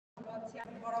আছি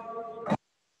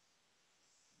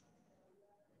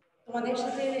তোমাদের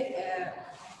সাথে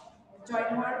জয়েন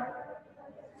হওয়ার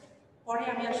পরে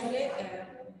আমি আসলে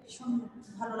ভীষণ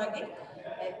ভালো লাগে,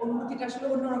 অনুভূতিটা আসলে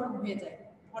অন্যরকম হয়ে যায়,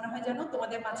 মনে হয় যেন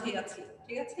তোমাদের মাঝেই আছি।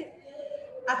 ঠিক আছে,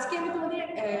 আজকে আমি তোমাদের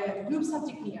গ্রুপ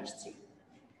সাবজেক্ট নিয়ে আসছি।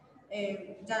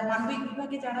 যারা মানবিক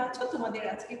বিভাগে যারা আছো তোমাদের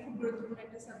আজকে খুব গুরুত্বপূর্ণ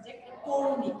একটা সাবজেক্ট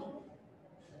পৌরনীতি।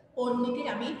 পৌরনীতির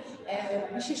আমি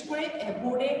বিশেষ করে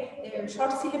বোর্ডে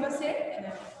শর্ট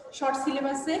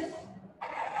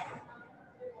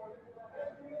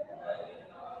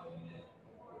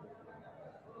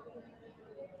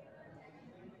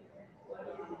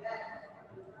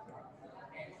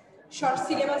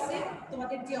সিলেবাসে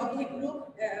তোমাদের যে অধ্যায়গুলো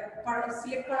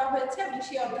সিলেক্ট করা হয়েছে, আমি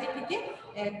সেই অধ্যায় থেকে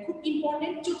খুব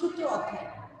ইম্পর্টেন্ট চতুর্থ অধ্যায়,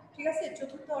 ঠিক আছে,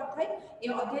 চতুর্থ অধ্যায়,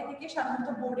 এই অধ্যায় থেকে সাধারণত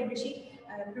বোর্ডে বেশি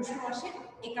প্রশ্ন আসে।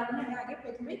 এই কারণে আমি আগে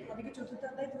প্রথমে তোমাদেরকে চতুর্থ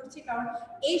অধ্যায় ধরছি, কারণ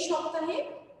এই সপ্তাহে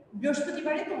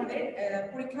বৃহস্পতিবারে তোমাদের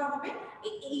পরীক্ষা হবে।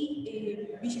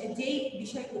 যেই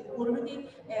বিষয়গুলো পৌরনীতি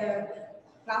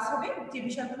ক্লাস হবে, যে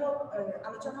বিষয়গুলো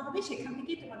আলোচনা হবে সেখান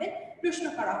থেকেই তোমাদের প্রশ্ন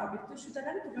করা হবে। তো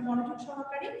সুতরাং তোমরা মনোযোগ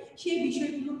সহকারে সেই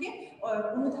বিষয়গুলোকে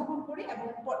অনুধাবন করে এবং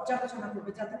পর্যালোচনা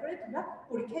করবে, যাতে করে তোমরা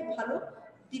পরীক্ষায় ভালো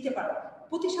দিতে পারো।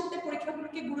 প্রতি সপ্তাহে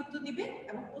পরীক্ষাগুলোকে গুরুত্ব দিবে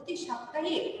এবং প্রতি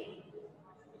সপ্তাহে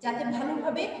যাতে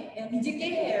ভালোভাবে নিজেকে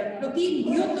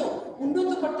প্রতিনিয়ত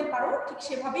উন্নত করতে পারো, ঠিক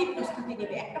সেভাবেই প্রস্তুতি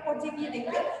নেবে। একটা পর্যায়ে গিয়ে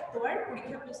দেখবে তোমার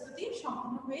পরীক্ষা প্রস্তুতি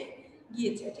সম্পূর্ণ হয়ে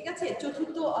গিয়েছে। ঠিক আছে,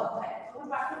 চতুর্থ অধ্যায়, তোমার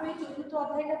পাঠ্য বই চতুর্থ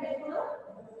অধ্যায়টা বের করো।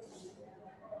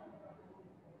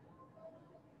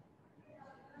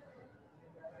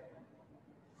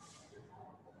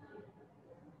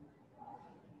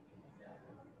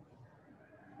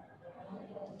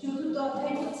 চতুর্থ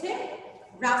অধ্যায় হচ্ছে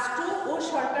রাষ্ট্র ও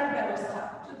সরকার ব্যবস্থা।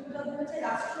 চতুর্থ অধ্যায় হচ্ছে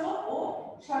রাষ্ট্র ও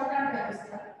সরকার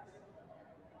ব্যবস্থা।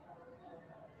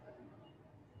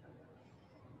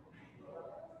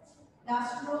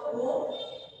 রাষ্ট্র ও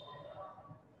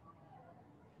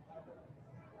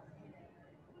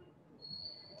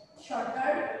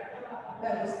সরকার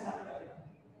ব্যবস্থা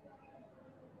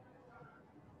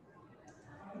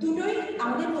দুটোই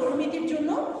আমাদের পৌরনীতির জন্য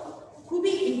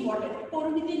খুবই ইম্পর্টেন্ট।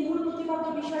 পৌরনীতির মূল প্রতিপাদ্য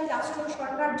বিষয় রাষ্ট্র,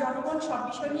 সরকার, জনগণ সব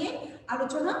বিষয় নিয়ে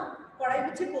আলোচনা করাই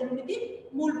হচ্ছে পৌরনীতির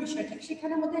মূল বিষয়। ঠিক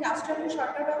সেখানের মধ্যে রাষ্ট্র এবং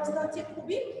সরকার ব্যবস্থা হচ্ছে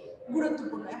খুবই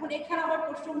গুরুত্বপূর্ণ। এখন এখানে আবার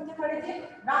প্রশ্ন হতে পারে যে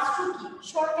রাষ্ট্র কি,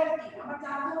 সরকার কি? আমার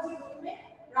জানতে হবে প্রথমে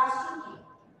রাষ্ট্র কি।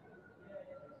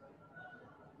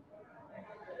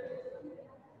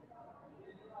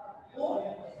 ও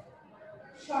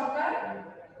সরকার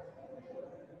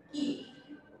কি,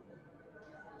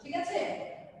 ঠিক আছে?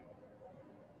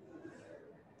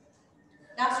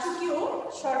 রাষ্ট্র কি ও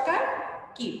সরকার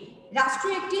কি? রাষ্ট্র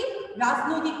একটি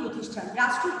রাজনৈতিক প্রতিষ্ঠান।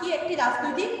 রাষ্ট্র কি একটি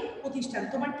রাজনৈতিক প্রতিষ্ঠান?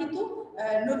 তোমার কিন্তু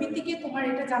নৈতিকে তোমার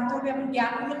এটা জানতে হবে এবং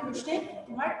জ্ঞানমূলক প্রশ্নে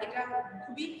তোমার এটা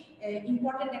খুবই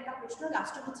ইম্পর্টেন্ট একটা প্রশ্ন।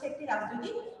 রাষ্ট্র হচ্ছে একটি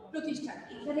রাজনৈতিক প্রতিষ্ঠান।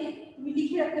 এখানে তুমি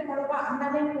লিখে রাখতে পারো বা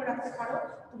আন্ডারলাইন করে রাখতে পারো,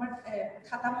 তোমার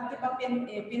খাতার মধ্যে বা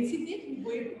পেন্সিল দিয়ে তুমি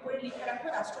বইয়ের উপরে লিখে রাখো,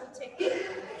 রাষ্ট্র হচ্ছে একটি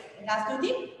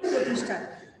রাজনৈতিক প্রতিষ্ঠান।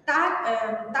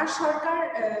 তার সরকার,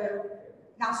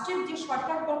 রাষ্ট্রের যে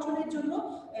সরকার গঠনের জন্য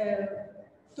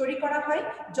তৈরি করা হয়,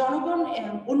 জনগণ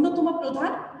অন্যতম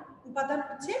প্রধান উপাদান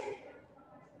হচ্ছে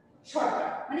সরকার।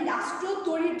 মানে রাষ্ট্র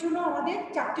তৈরির জন্য আমাদের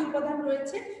 4টি উপাদান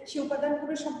রয়েছে, সেই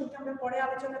উপাদানগুলো সম্পর্কে আমরা পরে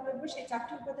আলোচনা করবো। সেই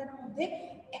 4টি উপাদানের মধ্যে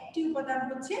একটি উপাদান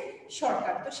হচ্ছে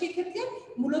সরকার। তো সেই ক্ষেত্রে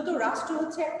মূলত রাষ্ট্র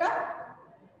হচ্ছে একটা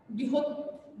বৃহৎ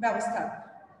ব্যবস্থা।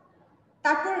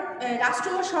 তারপর রাষ্ট্র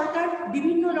ও সরকার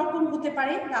বিভিন্ন রকম হতে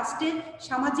পারে, রাষ্ট্রের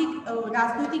সামাজিক ও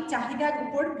রাজনৈতিক চাহিদার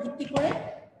উপর ভিত্তি করে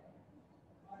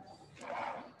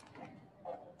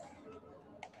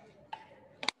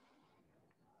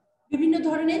বিভিন্ন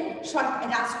ধরনের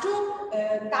রাষ্ট্র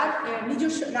তার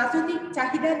নিজস্ব রাজনৈতিক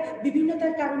চাহিদার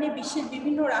বিভিন্নতার কারণে বিশ্বের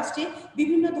বিভিন্ন রাষ্ট্রে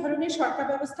বিভিন্ন ধরনের সরকার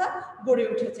ব্যবস্থা গড়ে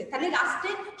উঠেছে। তাহলে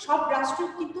রাষ্ট্রের সব রাষ্ট্র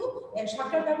কিন্তু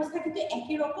সরকার ব্যবস্থা কিন্তু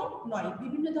একই রকম নয়,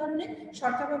 বিভিন্ন ধরনের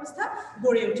সরকার ব্যবস্থা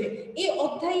গড়ে ওঠে। এই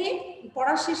অধ্যায়ে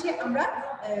পড়ার শেষে আমরা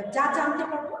যা জানতে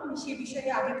পারবো আমি সে বিষয়ে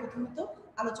আগে প্রথমত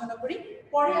আলোচনা করি,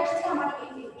 পরে আসছে আমার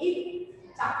এই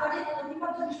চ্যাপ্টারের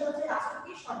প্রতিপাদ্য বিষয় হচ্ছে রাষ্ট্র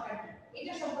কি, সরকার কি,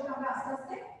 এটা সম্পর্কে আমরা আস্তে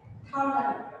আস্তে ধারণা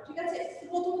নেব। ঠিক আছে,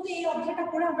 প্রথমত এই অধ্যায়টা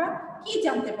পড়ে আমরা কি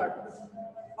জানতে পারবো,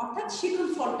 অর্থাৎ শিক্ষণ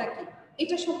ফলটা কি,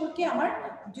 এটা সম্পর্কে আমার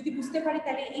যদি বুঝতে পারি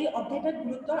তাহলে এই অধ্যায়টার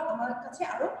গুরুত্ব আমার কাছে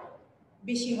আরো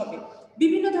বেশি হবে।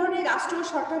 বিভিন্ন ধরনের রাষ্ট্র ও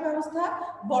সরকার ব্যবস্থা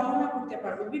বর্ণনা করতে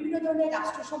পারবো, বিভিন্ন ধরনের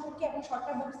রাষ্ট্র সম্পর্কে এবং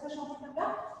সরকার ব্যবস্থা সম্পর্কে আমরা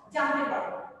জানতে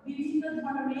পারবো। বিভিন্ন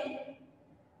ধরনের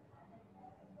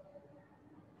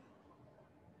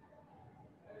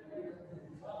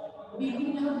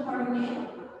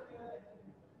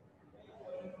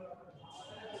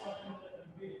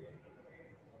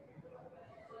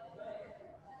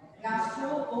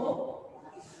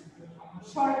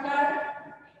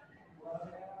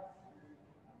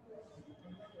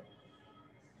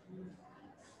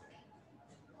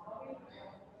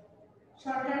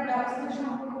ব্যবস্থা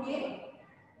সম্পর্কে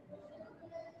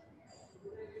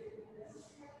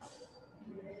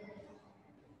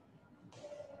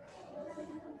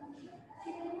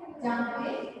জানতে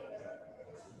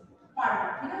পারবে,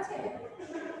 ঠিক আছে?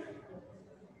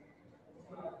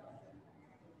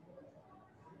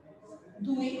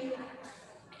 দুই,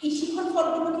 এই শিক্ষণ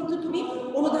ফলগুলো কিন্তু তুমি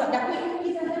অনুধাবন, দেখো এখানে কি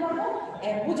জানতে পারবো,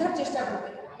 বোঝার চেষ্টা করবে।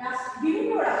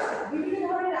 বিভিন্ন রাষ্ট্র, বিভিন্ন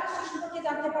ধরনের রাষ্ট্র সম্পর্কে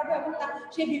জানতে পারবে এবং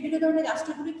সেই বিভিন্ন ধরনের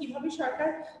রাষ্ট্রগুলি কিভাবে সরকার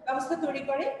ব্যবস্থা তৈরি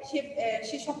করে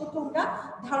সে সম্পর্কে আমরা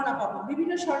ধারণা পাবো।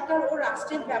 বিভিন্ন সরকার ও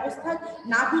রাষ্ট্রের ব্যবস্থার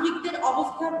নাগরিকদের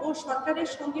অবস্থান ও সরকারের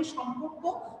সঙ্গে সম্পর্ক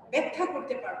ব্যাখ্যা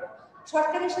করতে পারবো।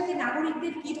 সরকারের সাথে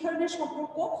নাগরিকদের কি ধরনের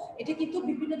সম্পর্ক, এটা কিন্তু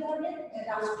বিভিন্ন ধরনের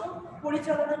রাষ্ট্র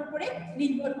পরিচালনার উপরে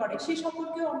নির্ভর করে, সে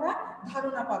সম্পর্কেও আমরা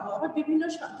ধারণা পাবো। আবার বিভিন্ন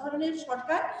ধরনের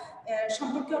সরকার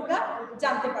সম্পর্কে আমরা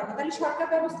জানতে পারবো। তাহলে সরকার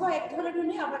ব্যবস্থা এক ধরনের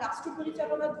নেই, আবার রাষ্ট্র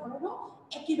পরিচালনার ধরনও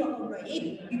একই রকম নয়। এই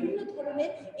বিভিন্ন ধরনের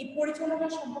এই পরিচালনা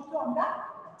সম্পর্কে আমরা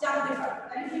জানতে পারবো।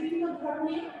 তাহলে বিভিন্ন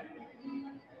ধরনের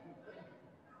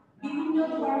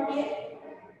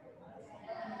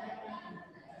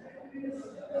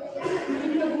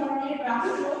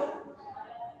রাষ্ট্র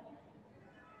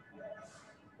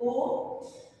ও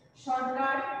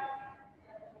সরকার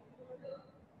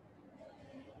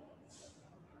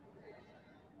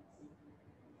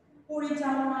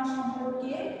পরিচালনা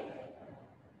সম্পর্কে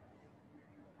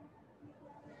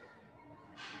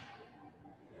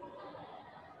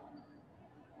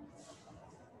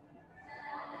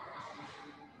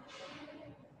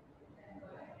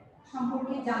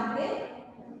জানতে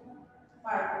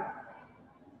পারবো,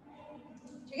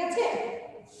 ঠিক আছে?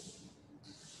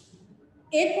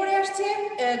 এরপরে আসছে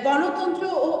গণতন্ত্র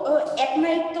ও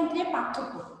একনায়কতন্ত্রের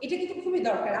পার্থক্য। এটা কিন্তু খুবই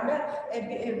দরকার, আমরা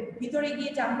ভিতরে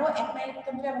গিয়ে জানবো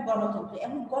একনায়কতন্ত্র এবং গণতন্ত্র,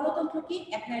 এবং গণতন্ত্র কি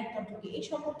একনায়কতন্ত্র কি, এই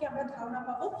সম্পর্কে আমরা ধারণা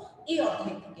পাবো এই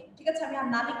অধ্যায় থেকে, ঠিক আছে? আমি আর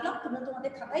না লিখলাম, তোমরা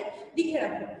তোমাদের খাতায় লিখে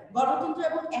রাখো। গণতন্ত্র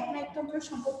এবং একনায়কতন্ত্র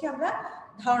সম্পর্কে আমরা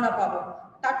ধারণা পাবো।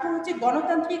 তারপর হচ্ছে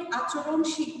গণতান্ত্রিক আচরণ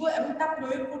শিখবো এবং তা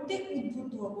প্রয়োগ করতে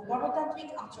উদ্বুদ্ধ হবো। গণতান্ত্রিক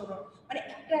আচরণ মানে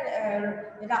একটা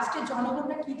রাষ্ট্রের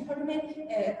জনগণরা কি ধরনের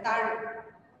তার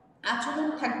আচরণ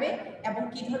থাকবে এবং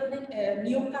কি ধরনের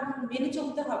নিয়ম কানুন মেনে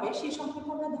চলতে হবে সে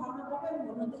সম্পর্কে আমরা ধারণা পাবো এবং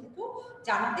অন্যদেরকেও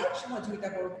জানাতে সহযোগিতা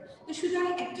করবো। তো সুতরাং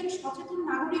একজন সচেতন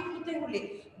নাগরিক হতে হলে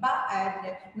বা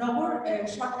নগর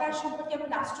সরকার সম্পর্কে এবং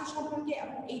রাষ্ট্র সম্পর্কে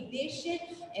এবং এই দেশের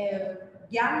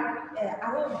জ্ঞান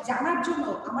আরো জানার জন্য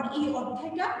আমার এই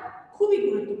অধ্যায়টা খুবই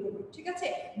গুরুত্বপূর্ণ, ঠিক আছে?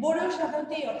 বোর্ডেও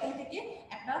সাধারণত এই অধ্যায় থেকে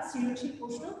একটা সৃজনশীল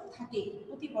প্রশ্ন থাকে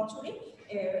প্রতি বছরে,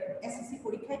 এসএসসি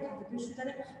পরীক্ষায় থাকে। তো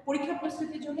সুতরাং পরীক্ষা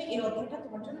প্রস্তুতির জন্য এই অধ্যায়টা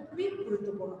তোমার জন্য খুবই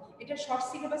গুরুত্বপূর্ণ। এটা শর্ট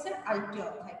সিলেবাসের আরেকটি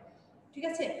অধ্যায়, ঠিক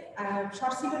আছে?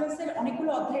 শর্ট সিলেবাসের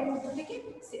অনেকগুলো অধ্যায়ের মধ্যে থেকে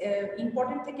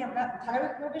ইম্পর্টেন্ট থেকে আমরা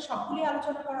ধারাবাহিকভাবে সবগুলি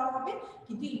আলোচনা করা হবে,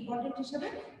 কিন্তু ইম্পর্টেন্ট হিসেবে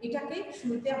এটাকে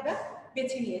শুরুতে আমরা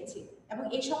বেছে নিয়েছি। এবং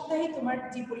এই সপ্তাহে তোমার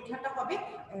যে পরীক্ষাটা হবে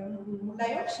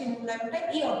মূল্যায়ন, সেই মূল্যায়নটা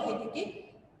এই অধ্যায় থেকে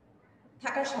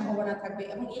থাকার সম্ভাবনা থাকবে,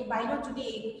 এবং এর বাইরেও যদি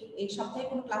এই সপ্তাহে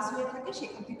কোনো ক্লাস হয়ে থাকে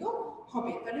সেখান থেকেও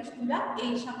হবে। তাহলে তোমরা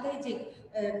এই সপ্তাহে যে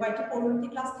কয়েকটা পরবর্তী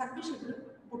ক্লাস থাকবে সেগুলো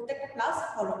প্রত্যেকটা ক্লাস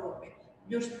ফলো করবে,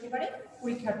 বৃহস্পতিবারে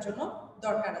পরীক্ষার জন্য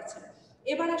দরকার আছে।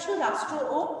 এবার আসো রাষ্ট্র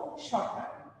ও সরকার।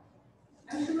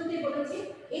 আমি শুরুতেই বলেছি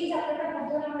এই চ্যাপ্টারটার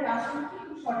মধ্যে আমরা রাষ্ট্র কি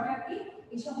সরকার কি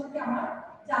এই সম্পর্কে আমার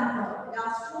জানতে হবে।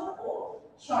 রাষ্ট্র ও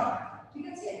সরকার, ঠিক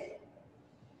আছে?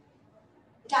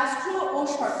 রাষ্ট্র ও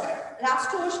সরকার,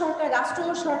 রাষ্ট্র ও সরকার, রাষ্ট্র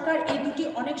ও সরকার এই দুটি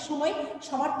অনেক সময়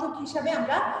সমার্থক হিসাবে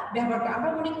আমরা ব্যবহার করি।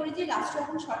 আমরা মনে করি যে রাষ্ট্র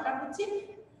এবং সরকার হচ্ছে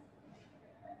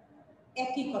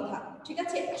একই কথা, ঠিক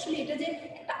আছে? আসলে এটা যে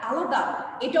একটা আলাদা,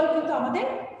 এটাও কিন্তু আমাদের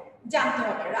জানতে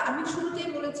হবে। আমি শুরুতেই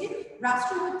বলেছি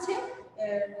রাষ্ট্র হচ্ছে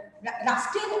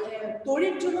রাষ্ট্রের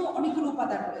তৈরির জন্য অনেকগুলো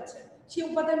উপাদান রয়েছে। সেই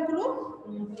উপাদানগুলো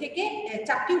থেকে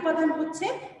চারটি উপাদান আছে,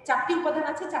 চারটি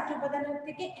উপাদানের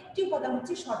থেকে একটি উপাদান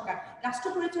হচ্ছে সরকার। রাষ্ট্র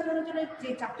পরিচালনার জন্য যে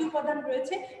চারটি উপাদান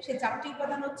রয়েছে সেই চারটি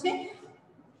উপাদান হচ্ছে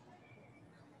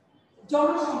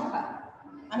জনসংখ্যা,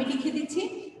 আমি লিখে দিচ্ছি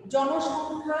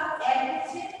জনসংখ্যা, এক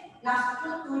হচ্ছে রাষ্ট্র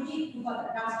তৈরির উপাদান,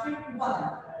 রাষ্ট্রের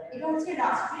উপাদান, এটা হচ্ছে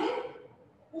রাষ্ট্রের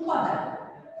উপাদান,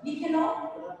 লিখে নাও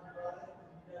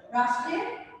রাষ্ট্রের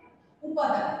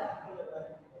উপাদান।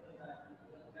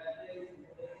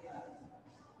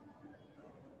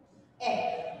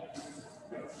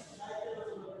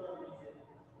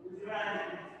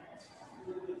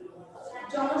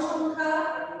 জনসংখ্যা,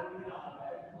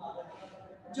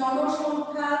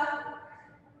 জনসংখ্যা,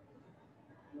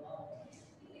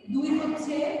 দুই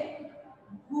হচ্ছে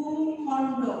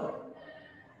ভূখণ্ড,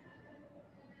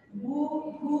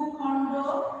 ভূখণ্ড,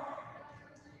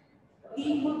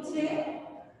 তিন হচ্ছে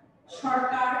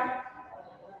সরকার,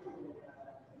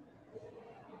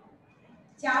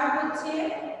 চার হচ্ছে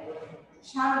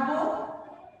সার্বভৌমত্ব।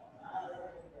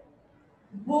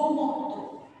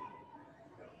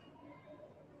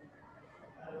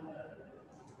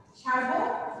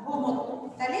 সার্বভৌমত্ব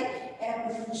তাহলে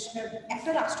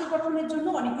একটা রাষ্ট্র গঠনের জন্য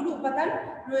অনেকগুলো উপাদান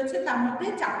রয়েছে, তার মধ্যে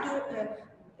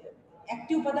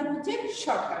একটি উপাদান হচ্ছে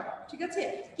সরকার। ঠিক আছে,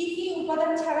 কি কি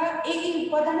উপাদান ছাড়া, এই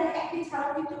উপাদানের একটি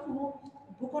ছাড়াও কিন্তু কোনো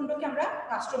ভূখণ্ডকে আমরা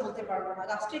রাষ্ট্র বলতে পারবো না।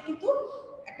 রাষ্ট্রের কিন্তু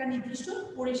একটা নির্দিষ্ট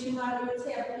পরিসীমা রয়েছে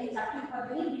এবং এই চারটি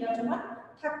উপাদানে বিরাজমান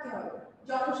থাকতে হবে: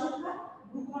 জনসংখ্যা,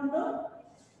 ভূখণ্ড,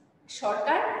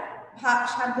 সরকার,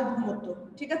 সার্বভৌমত্ব।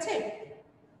 ঠিক আছে,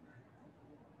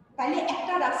 তাহলে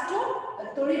একটা রাষ্ট্র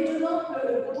তৈরির জন্য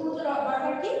প্রথমত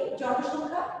দরকার কি?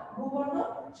 জনসংখ্যা, ভূখণ্ড,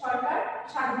 সরকার,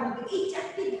 সার্বভৌমত্ব। এই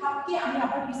চারটি ধাপকে আমি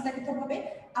আবার বিস্তারিতভাবে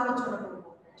আলোচনা করব।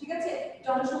 ঠিক আছে,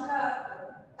 জনসংখ্যা,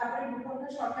 তারপরে ভূখণ্ড,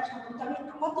 সরকার, সার্বভৌমত্ব। আমি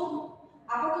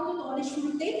আপাতত তোমাদের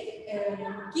শুরুতেই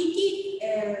কি কি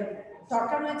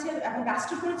দরকার রয়েছে এবং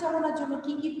রাষ্ট্র পরিচালনার জন্য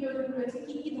কি কি প্রয়োজন রয়েছে,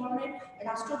 কি কি ধরনের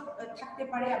রাষ্ট্র থাকতে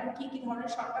পারে এবং কি কি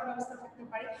ধরনের সরকার ব্যবস্থা থাকতে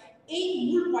পারে, এই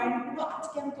মূল পয়েন্টগুলো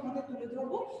আজকে আমি তোমাদের তুলে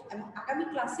ধরবো এবং আগামী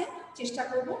ক্লাসে চেষ্টা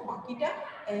করব বাকিটা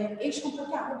এই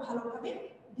সম্পর্কে আরো ভালোভাবে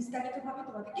বিস্তারিতভাবে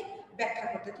তোমাদেরকে ব্যাখ্যা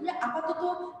করতে। তুমি আপাতত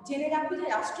জেনে রাখবে যে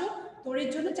রাষ্ট্র তৈরির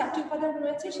জন্য চারটি উপাদান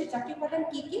রয়েছে। সেই চারটি উপাদান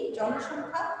কি কি?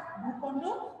 জনসংখ্যা, ভূখণ্ড,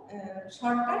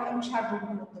 সরকার এবং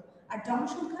সার্বভৌমত্ব। আর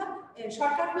জনসংখ্যা,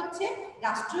 সরকার হচ্ছে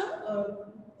রাষ্ট্র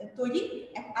তৈরি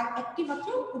একটি মাত্র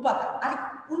উপাদান, আর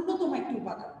অন্যতম একটি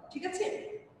উপাদান। ঠিক আছে,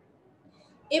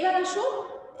 এবার আসো,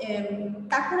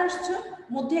 তারপর আসছে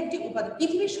মধ্যে একটি উপাদান।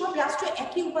 পৃথিবীর সব রাষ্ট্র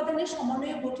একই উপাদানের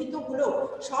সমন্বয়ে গঠিত হলেও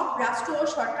সব রাষ্ট্র ও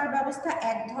সরকার ব্যবস্থা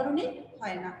এক ধরনের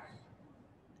হয় না।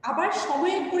 আবার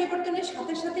সময়ের পরিবর্তনের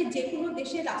সাথে সাথে যে কোনো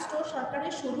দেশের রাষ্ট্র ও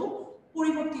সরকারের স্বরূপ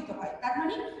পরিবর্তিত হয়। তার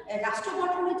মানে রাষ্ট্র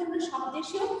গঠনের জন্য সব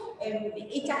দেশেও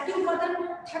এই চারটি উপাদান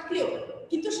থাকলেও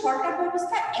কিন্তু সরকার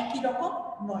ব্যবস্থা একই রকম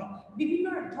নয়। বিভিন্ন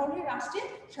ধরনের রাষ্ট্রের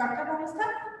সরকার ব্যবস্থা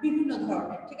বিভিন্ন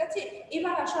ধরনের। ঠিক আছে,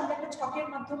 এবার আসো আমরা একটা ছকের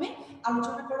মাধ্যমে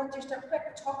আলোচনা করার চেষ্টা করবো।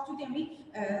 একটা ছক যদি আমি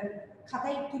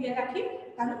খাতায় তুলে রাখি,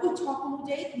 তাহলে ওই ছক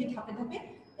অনুযায়ী তুমি ধাপে ধাপে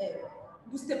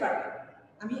বুঝতে পারবে।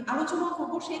 আমি আলোচনা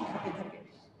করবো সেই ধাপে ধাপে।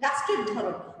 রাষ্ট্রের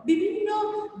ধরন, বিভিন্ন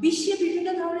বিশ্বে বিভিন্ন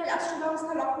ধরনের রাষ্ট্র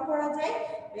ব্যবস্থা লক্ষ্য করা যায়।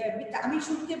 আমি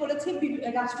শুরুতে বলেছি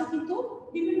রাষ্ট্র কিন্তু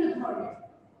বিভিন্ন ধরনের,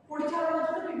 পরিচালনার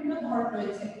জন্য বিভিন্ন ধরন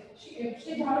রয়েছে,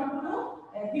 সেই ধরনগুলো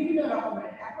বিভিন্ন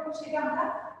রকমের। এখন সেটা আমরা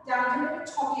জানার জন্য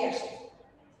ছকে আসে,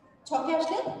 ছকে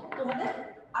আসলে তোমাদের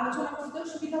আলোচনা করতেও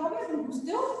সুবিধা হবে এবং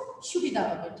বুঝতেও সুবিধা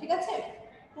হবে। ঠিক আছে,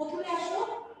 প্রথমে আসো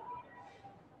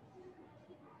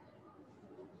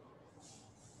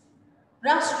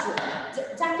রাষ্ট্র,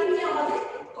 যাকে নিয়ে আমাদের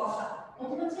কথা।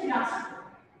 প্রথম হচ্ছে রাষ্ট্র।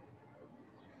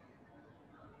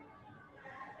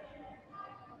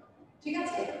 ঠিক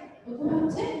আছে, প্রথম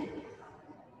হচ্ছে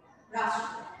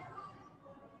রাষ্ট্র।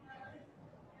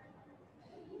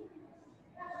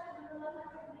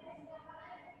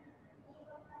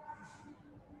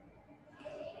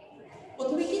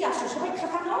 প্রথমে কি রাষ্ট্র? সবাই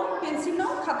খাতা নাও, পেন্সিল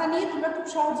নাও, খাতা নিয়ে তোমরা খুব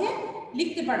সহজে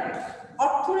লিখতে পারবে।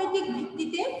 অর্থনৈতিক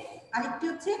ভিত্তিতে, আরেকটি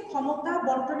হচ্ছে ক্ষমতা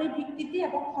বন্টনের ভিত্তিতে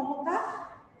এবং ক্ষমতা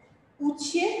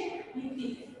উৎসের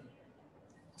ভিত্তিতে।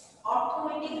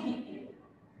 অর্থনৈতিক ভিত্তিতে,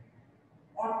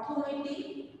 অর্থনৈতিক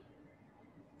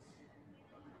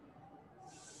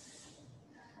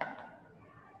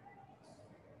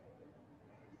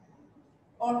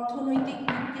অর্থনৈতিক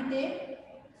ভিত্তিতে,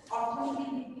 অর্থনৈতিক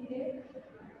ভিত্তিতে,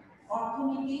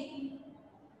 অর্থনৈতিক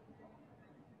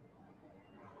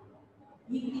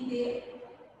ভিত্তিতে,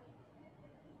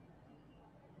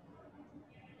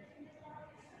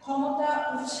 ক্ষমতা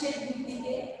উৎসের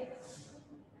ভিত্তিতে,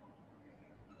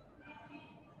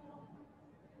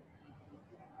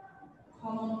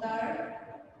 ক্ষমতার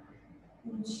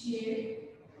উৎসের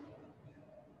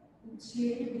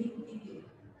ভিত্তিতে।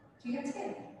 ঠিক আছে,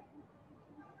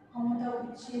 ক্ষমতা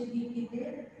উৎসের ভিত্তিতে,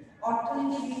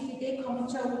 অর্থনীতির ভিত্তিতে,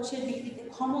 ক্ষমতা উৎসের ভিত্তিতে,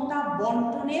 ক্ষমতা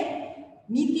বন্টনের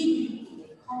নীতির ভিত্তিতে,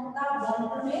 ক্ষমতা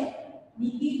বন্টনের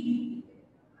নীতির ভিত্তিতে,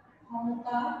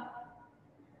 ক্ষমতা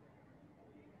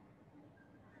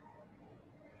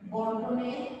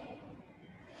বন্টনের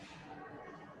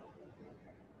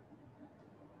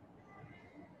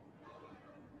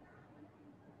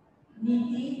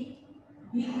নীতি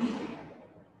ভিত্তিতে।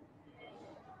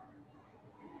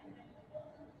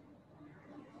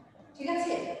 ঠিক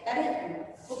আছে, তাহলে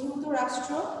প্রথমত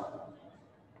রাষ্ট্র,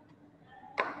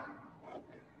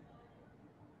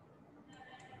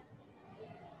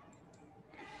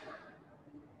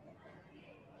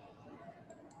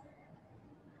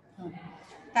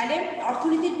 তাহলে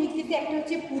অর্থনীতির ভিত্তিতে একটা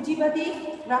হচ্ছে পুঁজিবাদী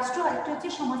রাষ্ট্র, আর একটা হচ্ছে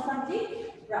সমাজতান্ত্রিক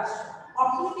রাষ্ট্র।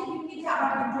 অর্থনীতির ভিত্তিতে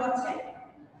আবার দুটো আছে।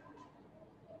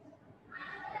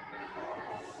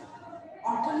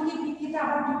 অর্থনীতির ভিত্তিতে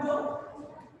আবার দুটো,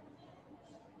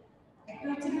 একটা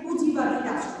হচ্ছে পুঁজিবাদী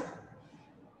রাষ্ট্র,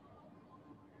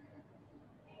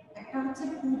 একটা হচ্ছে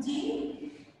পুঁজিবাদী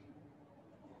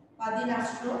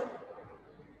রাষ্ট্র,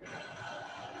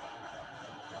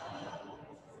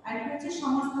 আর একটা হচ্ছে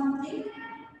সমাজতান্ত্রিক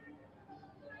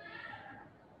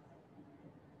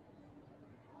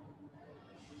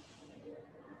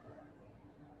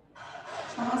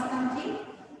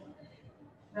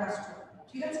রাষ্ট্র।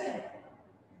 ঠিক আছে,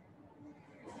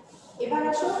 এবার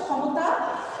আসো ক্ষমতা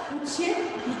উৎসের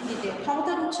ভিত্তিতে।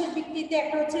 ক্ষমতার উৎসের ভিত্তিতে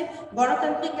একটা হচ্ছে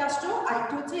গণতান্ত্রিক রাষ্ট্র, আর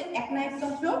একটা হচ্ছে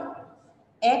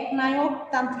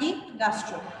একনায়কতান্ত্রিক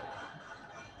রাষ্ট্র।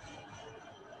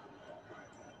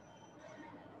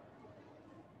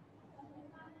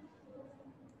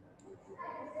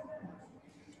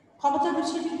 ক্ষমতার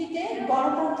উৎসের ভিত্তিতে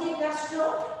গণতান্ত্রিক রাষ্ট্র,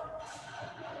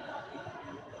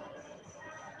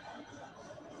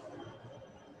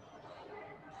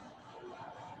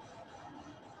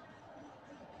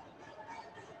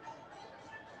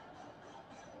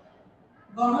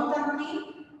 গণতান্ত্রিক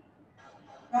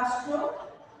রাষ্ট্র,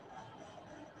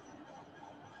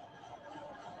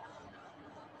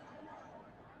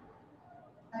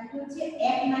 আর হচ্ছে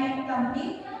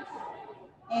একনায়কতান্ত্রিক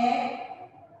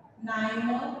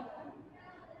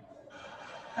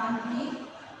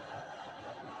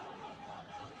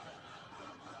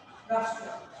রাষ্ট্র।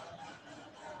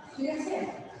 ঠিক আছে,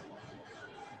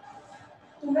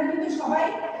 তোমরা কিন্তু সবাই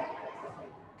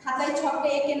খাতায় ছকটা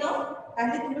এঁকে নাও,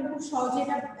 তাহলে তোমরা খুব সহজে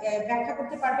এটা ব্যাখ্যা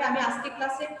করতে পারবে। আমি আজকে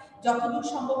ক্লাসে যতদূর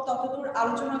সম্ভব ততদূর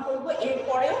আলোচনা করব,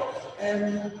 এরপরেও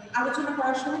আলোচনা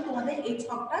করার সময় তোমাদের এই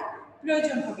ছকটা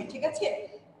প্রয়োজন হবে। ঠিক আছে,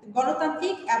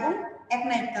 গণতান্ত্রিক এবং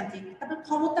একনায়কতান্ত্রিক। তারপর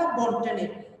ক্ষমতা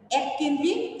বন্টনের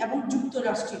এককেন্দ্রিক এবং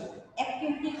যুক্তরাষ্ট্রীয়,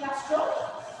 এককেন্দ্রিক রাষ্ট্র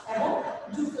এবং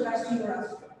যুক্তরাষ্ট্রীয়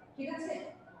রাষ্ট্র। ঠিক আছে,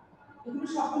 এগুলো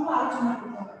সবগুলো আলোচনা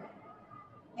করতে হবে।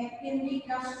 এককেন্দ্রিক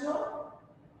রাষ্ট্র,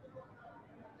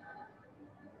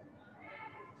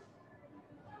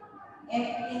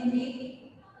 এককেন্দ্রিক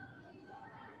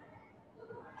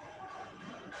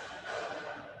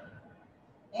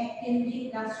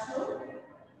রাষ্ট্র,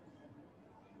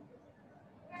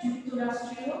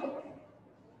 যুক্তরাষ্ট্রীয়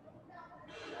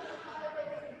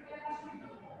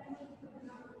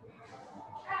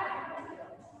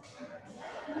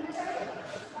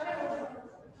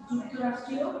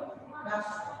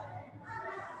রাষ্ট্র।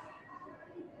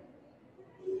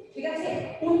 ঠিক আছে,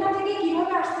 কোনটা থেকে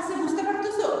কিভাবে আসতেছে বুঝতে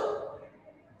পারতেছো?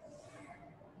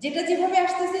 যেটা যেভাবে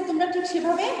আসতেছে তোমরা ঠিক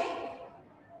সেভাবে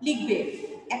লিখবে।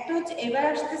 একটা হচ্ছে এবার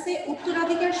আসতেছে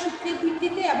উত্তরাধিকার সূত্রের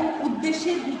ভিত্তিতে এবং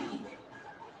উদ্দেশ্যের ভিত্তিতে।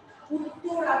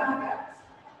 উত্তরাধিকার,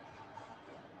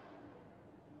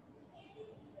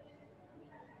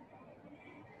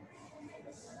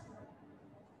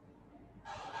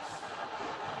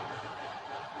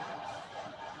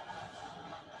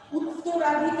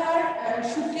 উত্তরাধিকার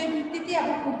সূত্রের ভিত্তিতে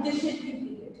এবং উদ্দেশ্যের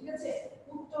ভিত্তিতে। ঠিক আছে,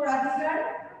 উত্তরাধিকার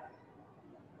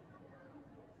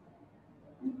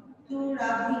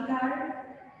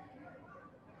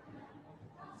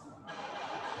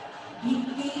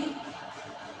ভিত্তি,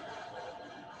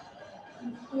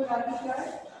 উত্তরাধিকার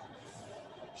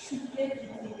সূত্রের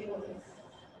ভিত্তিতে হবে।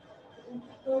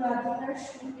 উত্তরাধিকার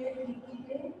সূত্রের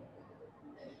ভিত্তিতে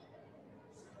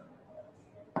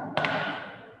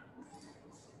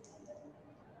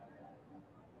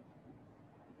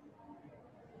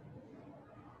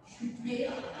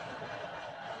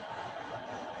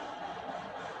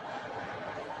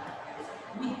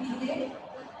ভিত্তিতে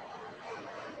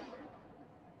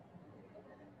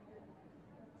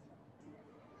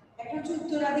একটা হচ্ছে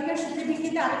উত্তরাধিকার সূত্রের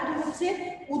ভিত্তিতে, আরেকটা হচ্ছে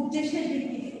উদ্দেশ্যের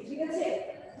ভিত্তিতে। ঠিক আছে,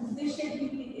 উদ্দেশ্যের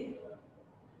ভিত্তিতে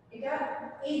এটা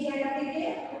এই জায়গা থেকে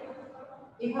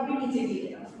এভাবে নিচে দিয়ে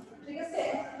দাও। ঠিক আছে,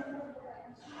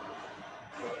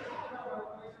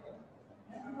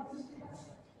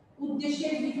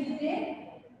 উদ্দেশ্যের ভিত্তিতে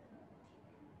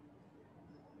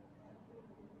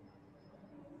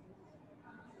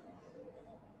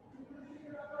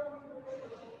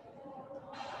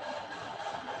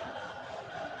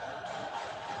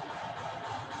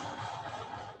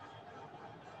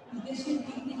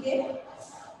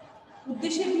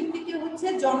উদ্দেশ্যের ভিত্তিতে হচ্ছে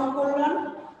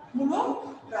জনকল্যাণমূলক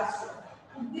রাষ্ট্র।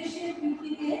 উদ্দেশ্যের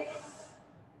ভিত্তিতে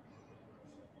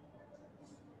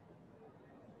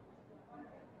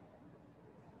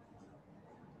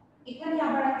এখানে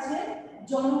আবার আছে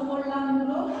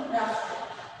জনকল্যাণমূলক রাষ্ট্র,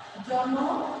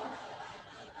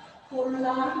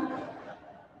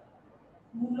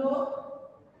 জনকল্যাণমূলক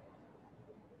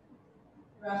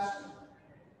রাষ্ট্র।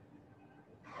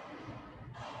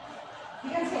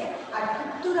 ঠিক আছে, আর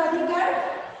উত্তরাধিকার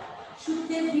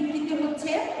সূত্রের ভিত্তিতে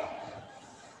হচ্ছে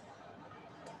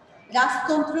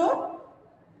রাজতন্ত্র,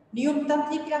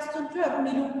 নিয়মতান্ত্রিক রাজতন্ত্র এবং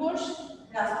নিরঙ্কুশ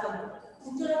রাজতন্ত্র।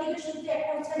 উত্তরাধিকার সূত্রে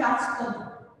একটা হচ্ছে রাজতন্ত্র,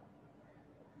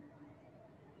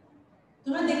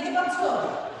 তোমরা দেখতে পাচ্ছ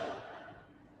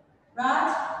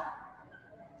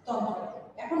রাজতন্ত্র।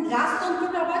 এখন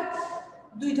রাজতন্ত্রটা আবার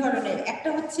দুই ধরনের, একটা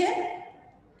হচ্ছে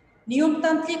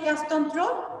নিয়মতান্ত্রিক রাজতন্ত্র,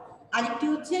 আরেকটি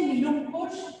হচ্ছে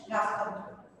নিরঙ্কুশ রাজতন্ত্র।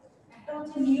 একটা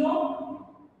হচ্ছে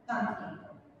নিয়মতান্ত্রিক,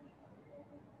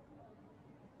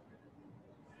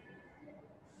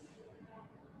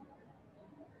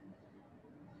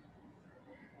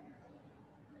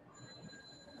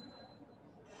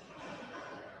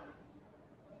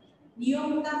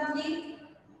 নিয়মতান্ত্রিক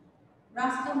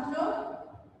রাজতন্ত্র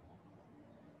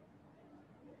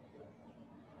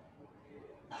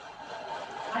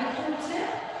আরেকটা হচ্ছে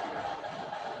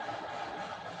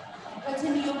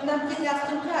নিয়মতান্ত্রিক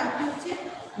রাজতন্ত্র, আরেকটি হচ্ছে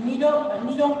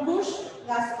নিরঙ্কুশ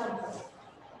রাজতন্ত্র।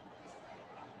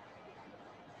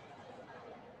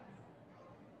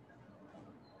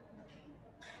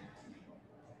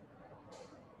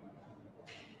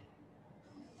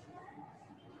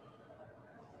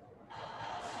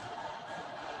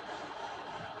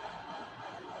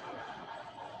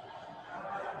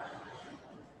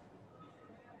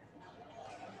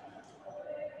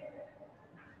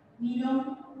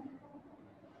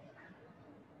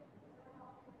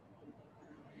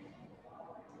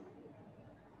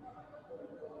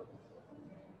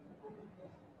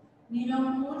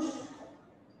 নিরঙ্কুশ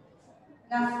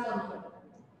রাজতন্ত্র,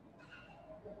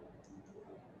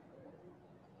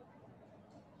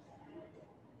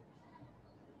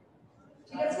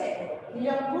 ঠিক আছে?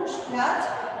 নিরঙ্কুশ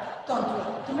রাজতন্ত্র।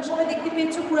 তোমরা সবাই দেখতে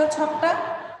পেয়েছো পুরো ছকটা?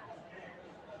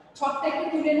 ছকটা একটু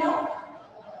তুলে নাও,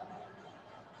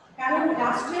 কারণ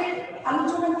রাষ্ট্রের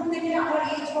আলোচনা করতে গেলে আমার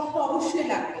এই ছকটা অবশ্যই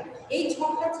লাগবে। এই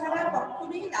ছকটা ছাড়া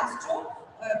কখনোই রাষ্ট্র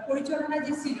পরিচালনা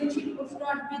যে সৃজনশীল প্রশ্ন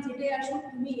আসবে, যেটাই আসুক,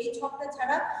 তুমি এই ছকটা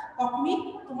ছাড়া কখনোই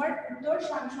তোমার উত্তর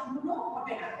সম্পূর্ণ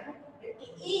হবে না।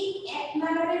 এই এক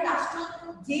নাগারে রাষ্ট্র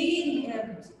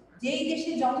যেই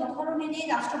দেশে যত ধরনের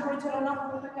রাষ্ট্র পরিচালনা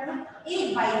করবে না কেন, এই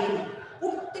বাইরে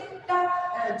প্রত্যেকটা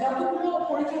যতগুলো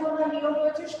পরিচালনা নিয়ম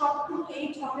রয়েছে সবগুলো এই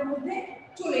ছকের মধ্যে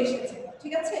চলে এসেছে,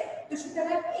 ঠিক আছে? তো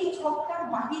সুতরাং এই ছকটার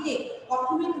বাহিরে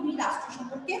কখনোই তুমি রাষ্ট্র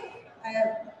সম্পর্কে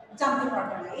জানতে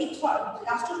পারবে না। এই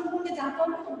রাষ্ট্র সম্পর্কে জানতে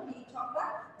হলে তোমাকে এই ছকটা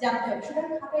জানতে হবে।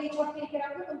 সুতরাং খাতায় এই ছকটা লিখে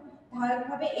রাখবে এবং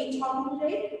ধারাবাহিকভাবে এই ছক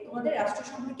অনুযায়ী তোমাদের রাষ্ট্র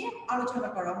সম্পর্কে আলোচনা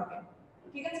করা হবে,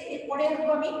 ঠিক আছে? এরপরে আসবো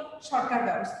আমি সরকার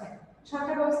ব্যবস্থায়।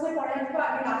 সরকার ব্যবস্থায় পরে আসবো,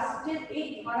 আগে রাষ্ট্রের এই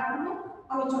ধারাগুলো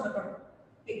আলোচনা করবো।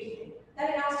 দেখি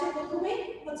তাহলে রাষ্ট্রের প্রথমে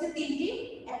হচ্ছে তিনটি,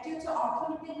 একটি হচ্ছে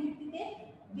অর্থনীতির ভিত্তিতে,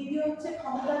 দ্বিতীয় হচ্ছে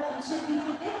ক্ষমতার উৎসের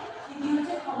ভিত্তিতে, তৃতীয়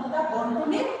হচ্ছে ক্ষমতা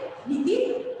বন্টনের নীতির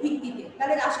ভিত্তিতে।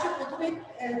 তাহলে রাষ্ট্রের প্রথমে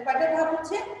কয়টা ধাপ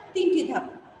হচ্ছে? তিনটি ধাপ।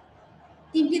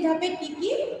 তিনটি ধাপে কি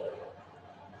কি?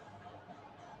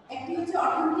 একটি হচ্ছে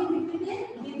অর্থনীতির ভিত্তিতে,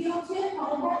 দ্বিতীয় হচ্ছে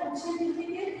ক্ষমতার উৎসের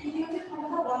ভিত্তিতে, তৃতীয় হচ্ছে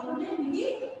ক্ষমতা বন্টনের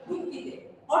নীতির ভিত্তিতে।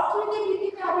 অর্থনীতির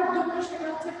ভিত্তিতে আবার যেটা সেটা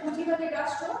হচ্ছে পুঁজিবাদী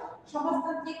রাষ্ট্র,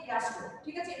 সমাজতান্ত্রিক রাষ্ট্র,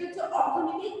 ঠিক আছে? এটা হচ্ছে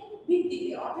অর্থনীতির ভিত্তিতে।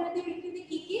 অর্থনীতির ভিত্তিতে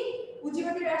কি কি?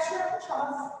 পুঁজিবাদী রাষ্ট্র এবং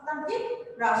সমাজতান্ত্রিক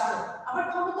রাষ্ট্র। আবার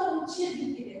ক্ষমতা উৎসের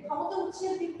ভিত্তিতে, ক্ষমতা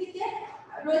উৎসের ভিত্তিতে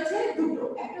রয়েছে দুটো,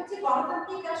 একটা হচ্ছে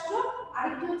গণতান্ত্রিক রাষ্ট্র,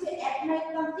 আরেকটি হচ্ছে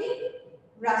একনায়কতান্ত্রিক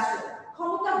রাষ্ট্র।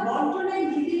 ক্ষমতা বন্টনের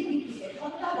নীতির ভিত্তিতে,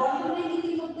 ক্ষমতা বন্টনের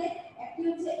নীতির মধ্যে একটি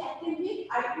হচ্ছে এককেন্দ্রিক,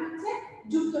 আরেকটি হচ্ছে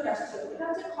যুক্তরাষ্ট্রীয়। এটা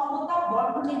হচ্ছে ক্ষমতা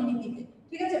বন্টনের নীতিতে,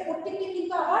 ঠিক আছে? প্রত্যেকটি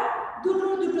কিন্তু আবার দুটো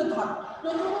দুটো ধাপ।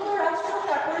 প্রথমত রাষ্ট্র,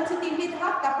 তারপর হচ্ছে তিনটি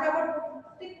ধাপ, তারপর আবার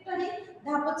প্রত্যেকটারই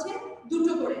ধাপ হচ্ছে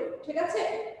দুটো করে, ঠিক আছে?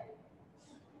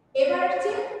 এবার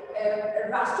হচ্ছে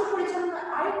রাষ্ট্র পরিচালনার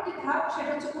আরেকটি ধাপ,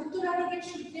 সেটা হচ্ছে উত্তরাধিকার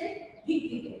সূত্রের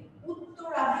ভিত্তিতে।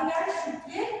 উত্তরাধিকার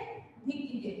সূত্রের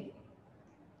ভিত্তিতে,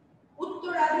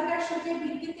 উত্তরাধিকার সূত্রের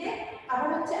ভিত্তিতে। আবার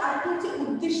হচ্ছে আরেকটি হচ্ছে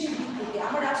উদ্দেশ্যের ভিত্তিতে।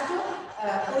 আমার রাষ্ট্র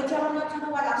পরিচালনার জন্য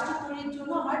বা রাষ্ট্র তৈরির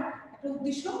জন্য আমার একটা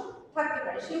উদ্দেশ্য থাকতে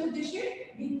পারে, সেই উদ্দেশ্যের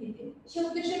ভিত্তিতে। সেই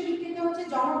উদ্দেশ্যের ভিত্তিতে হচ্ছে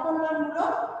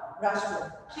জনকল্যাণমূলক রাষ্ট্র,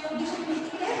 সেই উদ্দেশ্যের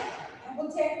ভিত্তিতে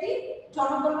হচ্ছে একটি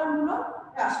জনকল্যাণমূলক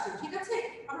রাষ্ট্র, ঠিক আছে?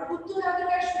 আমরা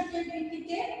উত্তরাধিকার সূত্রের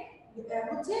ভিত্তিতে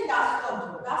হচ্ছে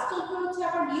রাজতন্ত্র। রাজতন্ত্র হচ্ছে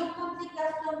আবার নিয়মতান্ত্রিক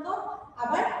রাজতন্ত্র,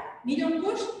 আবার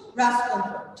নিরঙ্কুশ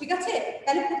রাজতন্ত্র, ঠিক আছে?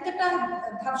 তাহলে প্রত্যেকটা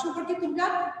ধাপ সম্পর্কে তোমরা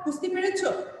বুঝতে পেরেছো?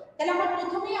 তাহলে আমরা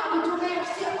প্রথমেই আলোচনায়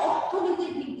আসছে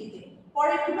অর্থনীতির ভিত্তিতে,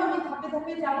 পরে কিন্তু আমি ধাপে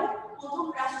ধাপে যাব। প্রথম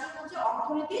রাষ্ট্র হচ্ছে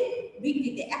অর্থনীতির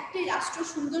ভিত্তিতে। একটি রাষ্ট্র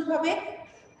সুন্দরভাবে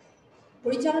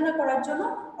পরিচালনা করার জন্য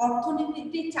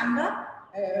অর্থনীতির চাঙ্গা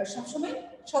সবসময়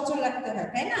সচল রাখতে হয়,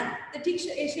 তাই না? তো ঠিক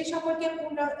সে সম্পর্কে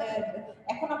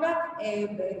এখন আমরা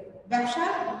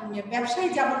ব্যবসায়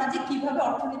যাব না যে কিভাবে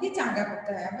অর্থনীতি চাঙ্গা করতে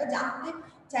হয়, আমরা জানতে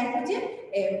চাইবো যে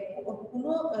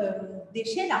কোনো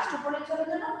দেশে রাষ্ট্র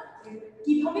পরিচালনা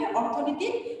কিভাবে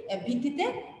অর্থনীতির ভিত্তিতে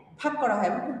ভাগ করা হয়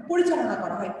এবং পরিচালনা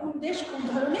করা হয়, কোন দেশ কোন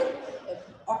ধরনের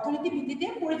অর্থনীতি ভিত্তিতে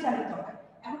পরিচালিত হয়।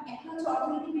 এবং একটা হচ্ছে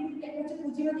অর্থনীতি ভিত্তিতে, একটা হচ্ছে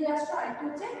পুঁজিবাদী রাষ্ট্র, আরেকটা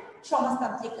হচ্ছে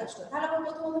সমাজতান্ত্রিক রাষ্ট্র। তাহলে আমার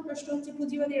প্রথমত প্রশ্ন হচ্ছে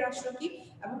পুঁজিবাদী রাষ্ট্র কি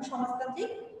এবং সমাজতান্ত্রিক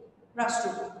রাষ্ট্র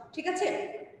কি? ঠিক আছে,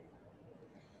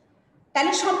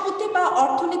 তাহলে সম্পত্তি বা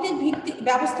অর্থনীতির ভিত্তি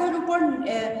ব্যবস্থার উপর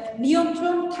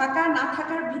নিয়ন্ত্রণ থাকা না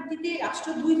থাকার ভিত্তিতে রাষ্ট্র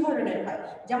দুই ধরনের হয়,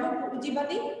 যেমন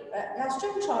পুঁজিবাদী রাষ্ট্র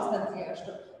এবং সমাজতান্ত্রিক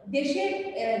রাষ্ট্র। দেশের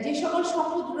যে সকল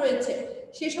সম্পদ রয়েছে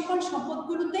সে সকল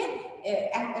সম্পদগুলোতে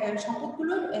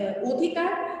সম্পদগুলোর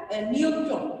অধিকার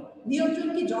নিয়ন্ত্রণ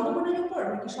কি জনগণের উপর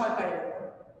নাকি সরকারের উপর?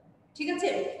 ঠিক আছে,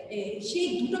 সেই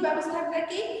দুটো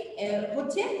ব্যবস্থাটাকে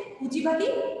হচ্ছে পুঁজিবাদী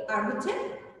আর হচ্ছে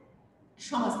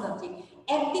সমাজতান্ত্রিক।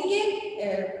 একদিকে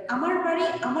আমার বাড়ি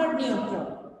আমার নিয়ন্ত্রণ,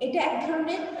 এটা এক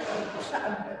ধরনের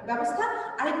ব্যবস্থা।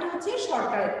 আরেকটা হচ্ছে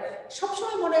সরকারের।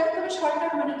 সবসময় মনে রাখতে হবে সরকার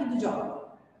মানে কিন্তু জনগণ।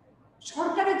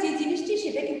 সরকারের যে জিনিসটি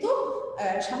সেটা কিন্তু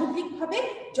সামগ্রিকভাবে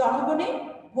জনগণের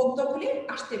ভোগ দখলে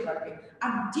আসতে পারবে।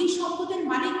 আর যে সম্পদের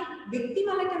মালিক ব্যক্তি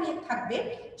মালিকানা থাকবে,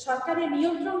 সরকারের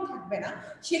নিয়ন্ত্রণ থাকবে না,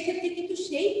 সেক্ষেত্রে কিন্তু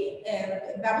সেই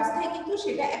ব্যবস্থায় কিন্তু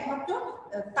সেটা একমাত্র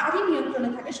তারই নিয়ন্ত্রণে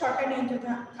থাকে, সরকার নিয়ন্ত্রণে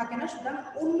থাকে না। সুতরাং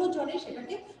অন্য জনে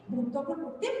সেটাকে ভোগ দখল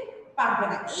করতে পারবে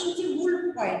না। এই যে মূল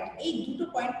পয়েন্ট, এই দুটো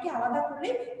পয়েন্টকে আলাদা করলে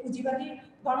পুঁজিবাদী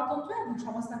গণতন্ত্র এবং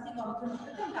সমাজতান্ত্রিক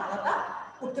গণতন্ত্রকে আমরা আলাদা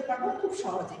করতে পারবো খুব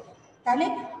সহজে। তাহলে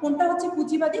কোনটা হচ্ছে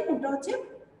পুঁজিবাদী, কোনটা হচ্ছে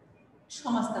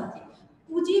সমাজতান্ত্রিক?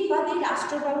 পুঁজিবাদী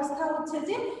রাষ্ট্র ব্যবস্থা হচ্ছে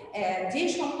যে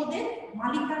সম্পদের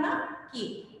মালিকানা কি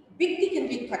ব্যক্তি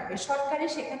কেন্দ্রিক থাকবে, সরকারের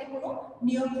সেখানে কোনো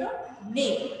নিয়ন্ত্রণ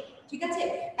নেই। ঠিক আছে,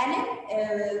 তাহলে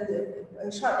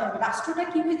রাষ্ট্রটা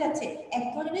কি হয়ে যাচ্ছে? এক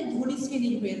ধরনের ধনী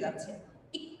শ্রেণী হয়ে যাচ্ছে।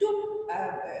 একটু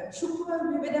সূক্ষ্মভাবে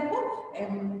ভেবে দেখো,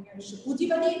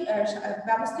 পুঁজিবাদী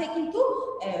ব্যবস্থায় কিন্তু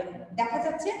দেখা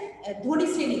যাচ্ছে ধনী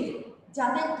শ্রেণীতে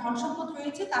যাদের ধন সম্পদ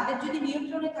রয়েছে তাদের যদি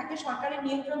নিয়ন্ত্রণে থাকে, সরকারের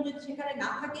নিয়ন্ত্রণ যদি সেখানে না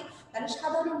থাকে, তাহলে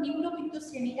সাধারণ নিম্নবিত্ত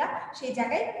শ্রেণীরা সেই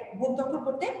জায়গায় ভোগ দখল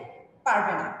করতে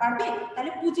পারবে না। পারবে?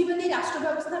 তাহলে পুঁজিবাদী রাষ্ট্র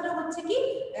ব্যবস্থাটা হচ্ছে কি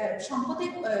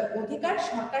সম্পদের অধিকার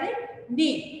সরকারের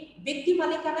নেই, ব্যক্তি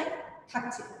মালিকানায়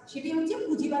থাকছে, সেটি হচ্ছে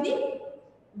পুঁজিবাদী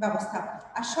ব্যবস্থা।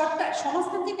 আর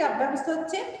সমাজতান্ত্রিক ব্যবস্থা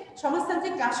হচ্ছে,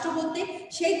 সমাজতান্ত্রিক রাষ্ট্র বলতে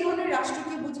সেই ধরনের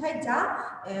রাষ্ট্রকে বোঝায় যা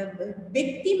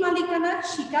ব্যক্তি মালিকানার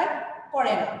স্বীকার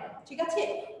করে না। ঠিক আছে,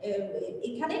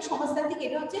 এখানে সমাজতান্ত্রিক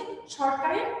এটা হচ্ছে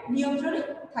সরকারের নিয়ন্ত্রণে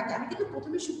থাকে। আমি কিন্তু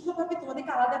প্রথমে সূক্ষ্মভাবে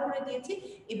তোমাদেরকে আলাদা করে দিয়েছি,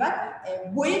 এবার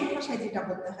বইয়ের ভাষায় যেটা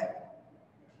বলতে হয়,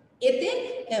 এতে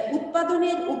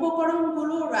উৎপাদনের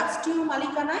উপকরণগুলো রাষ্ট্রীয়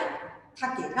মালিকানায়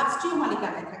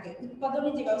থাকে,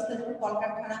 উৎপাদনের যে ব্যবস্থা, যেমন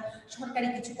কলকারখানা, সরকারি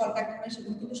কিছু কলকারখানা,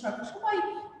 সেগুলো কিন্তু সরকার সবাই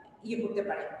করতে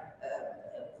পারে,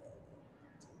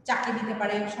 চাকরি দিতে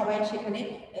পারে, সবাই সেখানে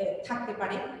থাকতে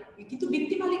পারে। কিন্তু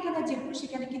ব্যক্তি মালিকানা যেগুলো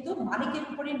সেখানে কিন্তু মালিকের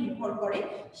উপরে নির্ভর করে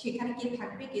সেখানে কে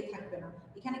থাকবে কে থাকবে না।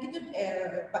 এখানে কিন্তু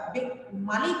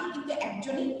মালিক কিন্তু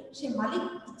একজনই, সে মালিক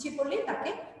ইচ্ছে করলে তাকে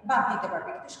বাদ দিতে পারবে।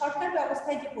 কিন্তু সরকার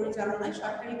ব্যবস্থায় যে পরিচালনায়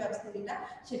সরকারি ব্যবস্থা যেটা,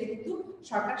 সেটা কিন্তু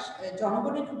সরকার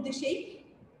জনগণের উদ্দেশ্যেই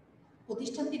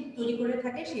প্রতিষ্ঠানটি তৈরি করে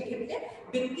থাকে। সেক্ষেত্রে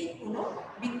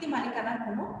ব্যক্তি মালিকানার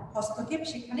কোনো হস্তক্ষেপ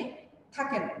সেখানে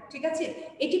থাকে না। ঠিক আছে,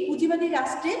 এটি পুঁজিবাদী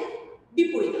রাষ্ট্রের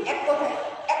বিপরীত। এক কথায়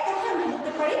আমি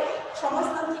বলতে পারি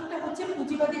সমাজতান্ত্রিকটা হচ্ছে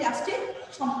পুঁজিবাদী রাষ্ট্রের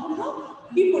সম্পূর্ণ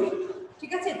বিপরীত।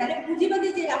 ঠিক আছে, তাহলে পুঁজিবাদী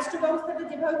যে রাষ্ট্র ব্যবস্থাটা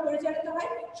যেভাবে পরিচালিত হয়,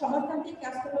 সমাজতান্ত্রিক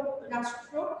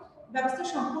রাষ্ট্র ব্যবস্থা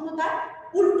সম্পূর্ণ তার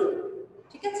উল্টো।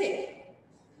 ঠিক আছে,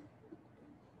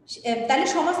 তাহলে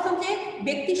সমাজতন্ত্রে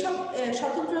ব্যক্তি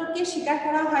স্বতন্ত্রকে স্বীকার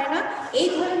করা হয় না। এই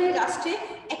ধরনের রাষ্ট্রে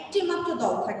একটি মাত্র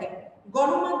দল থাকে,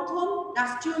 গণমাধ্যম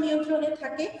রাষ্ট্রীয় নিয়ন্ত্রণে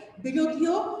থাকে,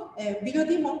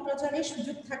 বিরোধী মত প্রচারের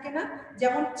সুযোগ থাকে না,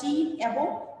 যেমন চীন এবং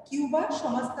কিউবা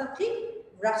সমাজতান্ত্রিক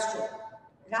রাষ্ট্র।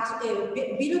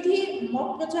 বিরোধী মত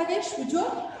প্রচারের সুযোগ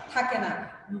থাকে না,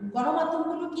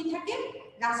 গণমাধ্যমগুলো কি থাকে?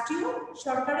 রাষ্ট্রীয়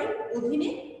সরকারের অধীনে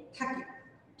থাকে।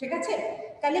 ঠিক আছে,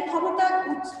 তাহলে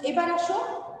এবার আসো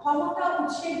ক্ষমতা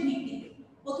উৎসের ভিত্তিতে।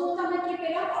 প্রথমত আমরা কি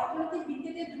পেলাম? অর্থনৈতিক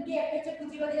ভিত্তিতে দুটি, একটা হচ্ছে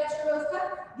পুঁজিবাদী রাষ্ট্র ব্যবস্থা,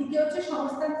 দ্বিতীয় হচ্ছে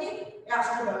সমাজতান্ত্রিক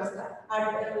রাষ্ট্র ব্যবস্থা। আর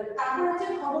তারপর হচ্ছে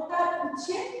ক্ষমতা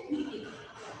উৎসের ভিত্তি।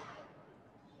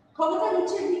 ক্ষমতার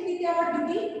উৎসের ভিত্তিতে আবার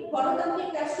দুটি, গণতান্ত্রিক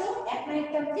রাষ্ট্র,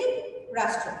 একনায়কতান্ত্রিক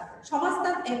রাষ্ট্র।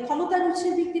 ক্ষমতার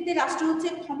উৎসের ভিত্তিতে রাষ্ট্র হচ্ছে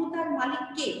ক্ষমতার মালিক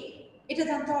কে এটা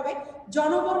জানতে হবে,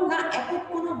 জনগণ না একক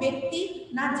কোনো ব্যক্তি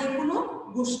না যে কোনো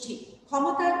গোষ্ঠী।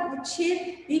 ক্ষমতার উৎসের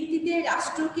ভিত্তিতে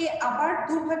রাষ্ট্রকে আবার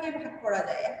দুভাগে ভাগ করা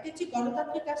যায়, একটা হচ্ছে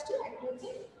গণতান্ত্রিক রাষ্ট্র, একটা হচ্ছে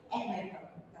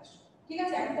একনায়কতান্ত্রিক রাষ্ট্র। ঠিক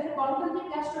আছে, এখন তাহলে গণতান্ত্রিক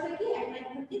রাষ্ট্রটা কি,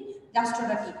 একনায়কতান্ত্রিক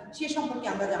রাষ্ট্রটা কি সে সম্পর্কে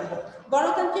আমরা জানবো।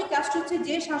 গণতান্ত্রিক রাষ্ট্র হচ্ছে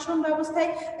যে শাসন ব্যবস্থায়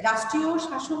রাষ্ট্রীয়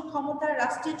শাসন ক্ষমতা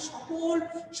রাষ্ট্রের সকল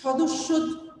সদস্য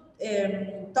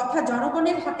তথা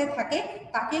জনগণের হাতে থাকে,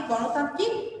 তাকে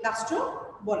গণতান্ত্রিক রাষ্ট্র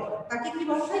বলে। তাকে কি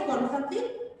বলা হয়, গণতান্ত্রিক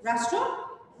রাষ্ট্র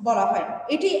বলা হয়।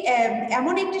 এটি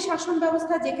এমন একটি শাসন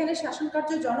ব্যবস্থা যেখানে শাসন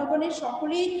কার্য জনগণের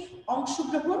সকলেই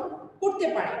অংশগ্রহণ করতে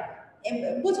পারে।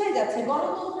 বোঝাই যাচ্ছে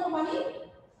গণতন্ত্র মানে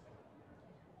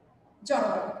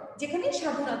জনগণ, যেখানে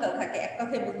স্বাধীনতা থাকে, এক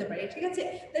কথায় বলতে পারি। ঠিক আছে,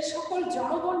 তাই সকল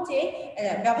জনগণ যে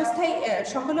ব্যবস্থায়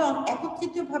সকলে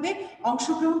একত্রিতভাবে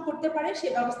অংশগ্রহণ করতে পারে সে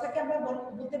ব্যবস্থাকে আমরা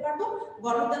বলতে পারবো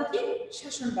গণতান্ত্রিক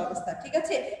শাসন ব্যবস্থা। ঠিক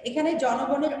আছে, এখানে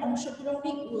জনগণের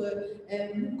অংশগ্রহণই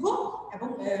মুখ্য এবং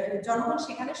জনগণ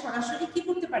সেখানে সরাসরি কি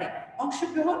করতে পারে,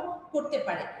 অংশগ্রহণ করতে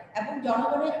পারে এবং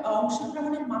জনগণের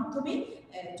অংশগ্রহণের মাধ্যমে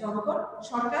জনগণ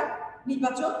সরকার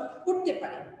নির্বাচন করতে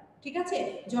পারে। ঠিক আছে,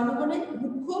 জনগণের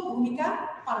মুখ্য ভূমিকা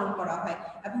পালন করা হয়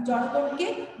এবং জনগণকে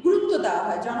গুরুত্ব দেওয়া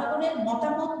হয়, জনগণের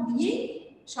মতামত নিয়ে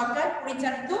সরকার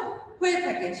পরিচালিত হয়ে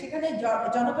থাকে। সেখানে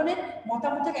জনগণের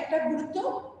মতামতের একটা গুরুত্ব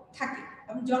থাকে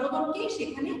এবং জনগণকে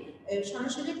সেখানে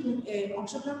সরাসরি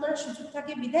অংশগ্রহণ করার সুযোগ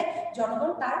থাকে বিধায়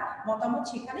জনগণ তার মতামত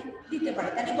সেখানে দিতে পারে।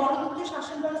 তাহলে গণতন্ত্রের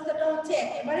শাসন ব্যবস্থাটা হচ্ছে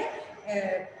একেবারে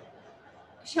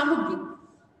সামগ্রিক,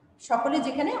 সকলে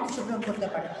যেখানে অংশগ্রহণ করতে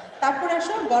পারে। তারপরে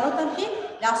আসো গণতান্ত্রিক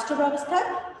রাষ্ট্র ব্যবস্থার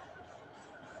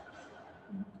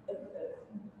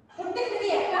প্রত্যেকটারই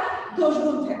একটা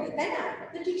দোষগুণ থাকে, তাই না?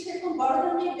 তো ঠিক সেরকম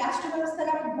গণতান্ত্রিক রাষ্ট্র ব্যবস্থার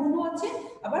আবার গুণও আছে,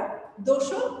 আবার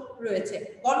দোষও রয়েছে।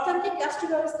 গণতান্ত্রিক রাষ্ট্র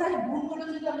ব্যবস্থার গুণগুলো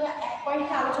যদি আমরা এক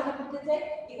পয়েন্টে আলোচনা করতে চাই,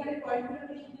 এখানে পয়েন্টগুলো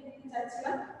লিখে দিতে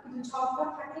চাচ্ছিলাম, কিন্তু ছকটা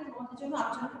থাকলে তোমাদের জন্য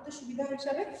আলোচনা করতে সুবিধা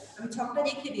হিসাবে আমি ছকটা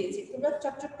রেখে দিয়েছি, তোমরা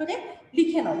চটচট করে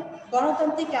লিখে নাও।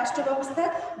 গণতান্ত্রিক রাষ্ট্র ব্যবস্থার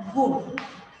গুণ: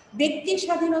 ব্যক্তি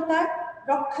স্বাধীনতার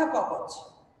রক্ষা কবচ,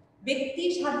 ব্যক্তি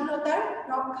স্বাধীনতার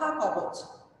রক্ষা কবচ।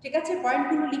 ঠিক আছে,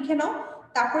 পয়েন্টগুলো লিখে নাও।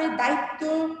 তারপরে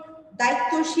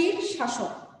দায়িত্বশীল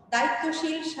শাসন,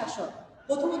 দায়িত্বশীল শাসন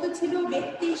প্রথমত ছিল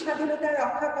ব্যক্তি স্বাধীনতার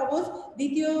রক্ষা কবচ,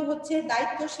 দ্বিতীয় হচ্ছে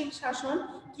দায়িত্বশীল শাসন,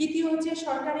 তৃতীয় হচ্ছে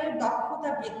সরকারের দক্ষতা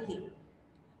বৃদ্ধি,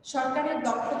 সরকারের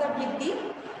দক্ষতা বৃদ্ধি,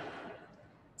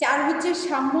 চার হচ্ছে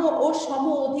সাম্য ও সম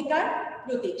অধিকার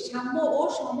প্রতীক, সাম্য ও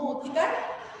সম অধিকার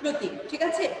প্রতীক। ঠিক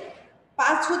আছে,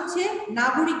 পাঁচ হচ্ছে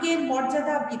নাগরিকের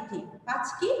মর্যাদা বৃদ্ধি, পাঁচ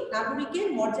কি, নাগরিকের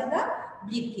মর্যাদা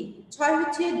বৃদ্ধি। ছয়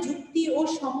হচ্ছে যুক্তি ও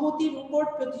সম্মতির উপর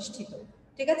প্রতিষ্ঠিত।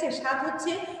 ঠিক আছে, সাত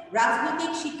হচ্ছে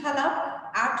রাজনৈতিক শিক্ষা লাভ,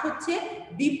 আট হচ্ছে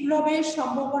বিপ্লবের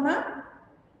সম্ভাবনা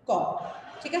কম।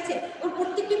 ঠিক আছে, ওর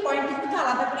প্রত্যেকটি পয়েন্টে কিন্তু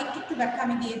আলাদা করে একটু ব্যাখ্যা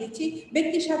আমি দিয়ে দিচ্ছি।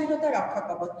 ব্যক্তি স্বাধীনতা রক্ষা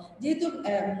কবচ, যেহেতু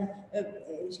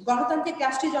গণতান্ত্রিক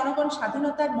রাষ্ট্রে জনগণ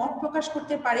স্বাধীনতার মত প্রকাশ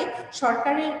করতে পারে,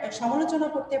 সরকারের সমালোচনা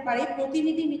করতে পারে,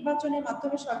 প্রতিনিধি নির্বাচনের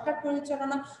মাধ্যমে সরকার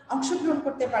পরিচালনা অংশগ্রহণ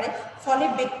করতে পারে, ফলে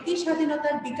ব্যক্তি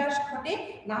স্বাধীনতার বিকাশ ঘটে,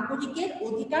 নাগরিকের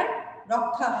অধিকার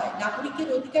রক্ষা হয়, নাগরিকের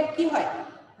অধিকার কি হয়,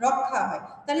 রক্ষা হয়।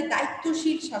 তাহলে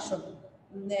দায়িত্বশীল শাসন,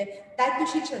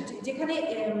 দায়িত্বশীল যেখানে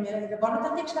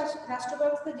গণতান্ত্রিক রাষ্ট্র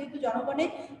ব্যবস্থা যেহেতু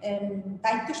জনগণের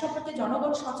দায়িত্ব সম্পর্কে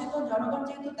জনগণ সচেতন, জনগণ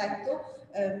যেহেতু দায়িত্ব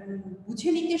বুঝে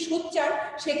নিতে সোচ্চার,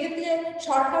 সেক্ষেত্রে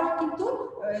সরকার কিন্তু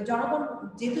জনগণ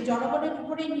যেহেতু জনগণের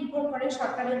উপরেই নির্ভর করে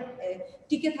সরকারের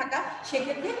টিকে থাকা,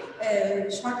 সেক্ষেত্রে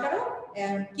সরকারও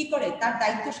কি করে, তার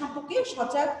দায়িত্ব সম্পর্কে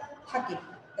সজাগ থাকে,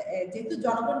 যেহেতু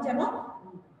জনগণ যেন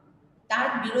তার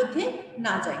বিরুদ্ধে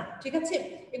না যায়। ঠিক আছে,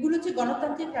 এগুলো হচ্ছে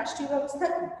গণতান্ত্রিক রাষ্ট্রীয়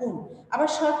ব্যবস্থার গুণ। আবার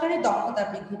সরকারের দক্ষতা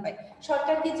বৃদ্ধি পায়,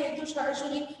 সরকারকে যেহেতু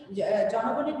সরাসরি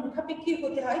জনগণের মুখাপেক্ষী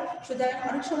হতে হয়, সুতরাং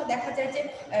অনেক সময় দেখা যায় যে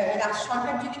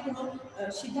সরকার যদি কোনো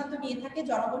সিদ্ধান্ত নিয়ে থাকে,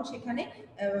 জনগণ সেখানে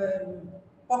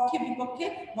পক্ষে বিপক্ষে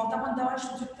মতামত দেওয়ার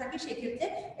সুযোগ থাকে, সেক্ষেত্রে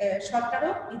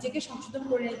সরকারও নিজেকে সংশোধন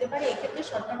করে নিতে পারে, এক্ষেত্রে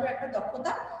সরকারও একটা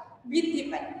দক্ষতা বৃদ্ধি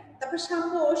পায়। তারপর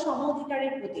সাম্য ও সম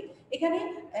অধিকারের প্রতীক, এখানে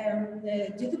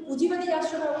যেহেতু পুঁজিবাদী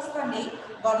রাষ্ট্র ব্যবস্থা নেই,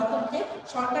 গণতন্ত্রে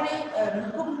সরকারের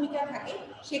মুখ্য ভূমিকা থাকে,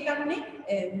 সে কারণে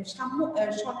সাম্য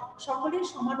সকলের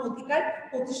সমান অধিকার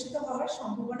প্রতিষ্ঠিত হওয়ার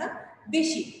সম্ভাবনা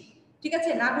বেশি। ঠিক আছে,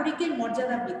 নাগরিকের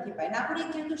মর্যাদা বৃদ্ধি পায়, নাগরিক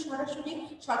যেহেতু সরাসরি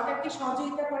সরকারকে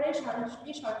সহযোগিতা করে,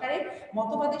 সরাসরি সরকারের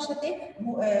মতবাদের সাথে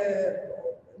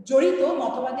জড়িত,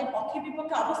 মতবাদের পক্ষে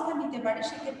বিপক্ষে অবস্থান নিতে পারে,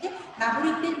 সেক্ষেত্রে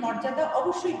নাগরিকদের মর্যাদা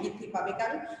অবশ্যই বৃদ্ধি পাবে,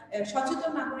 কারণ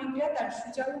সচেতন নাগরিকরা তার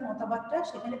সুচারু মতবাদটা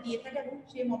সেখানে দিয়ে থাকে এবং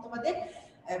সেই মতবাদের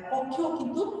পক্ষেও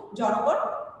কিন্তু জনগণ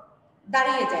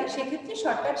দাঁড়িয়ে যায়, সেক্ষেত্রে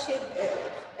সরকার সে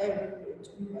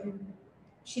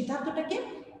সিদ্ধান্তটাকে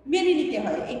মেনে নিতে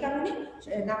হয়, এই কারণে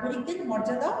নাগরিকদের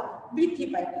মর্যাদা বৃদ্ধি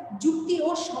পায়। যুক্তি ও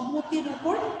সম্মতির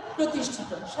উপর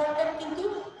প্রতিষ্ঠিত, সরকার কিন্তু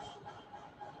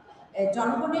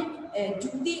জনগণের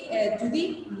যুক্তি যদি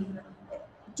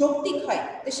যৌক্তিক হয়,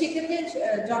 তো সেক্ষেত্রে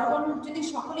জনগণ যদি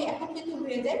সকলে একত্রিত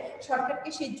হয়ে যায়, সরকারকে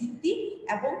সেই যুক্তি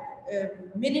এবং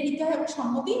মেনে নিতে হয় এবং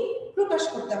সম্মতি প্রকাশ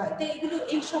করতে হয়। তো এগুলো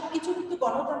এই সব কিছু কিন্তু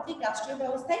গণতান্ত্রিক রাষ্ট্রীয়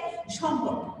ব্যবস্থায়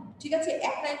সম্ভব, ঠিক আছে।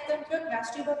 একনায়কতান্ত্রিক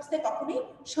রাষ্ট্রীয় ব্যবস্থায় কখনোই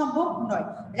সম্ভব নয়।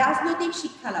 রাজনৈতিক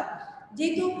শিক্ষা লাভ,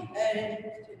 যেহেতু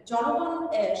জনগণ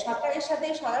সরকারের সাথে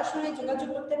সরাসরি যোগাযোগ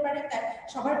করতে পারে, তাই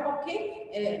সবার পক্ষে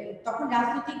তখন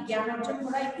রাজনৈতিক জ্ঞান অর্জন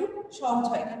করা একটু সহজ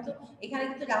হয়। কিন্তু এখানে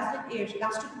কিন্তু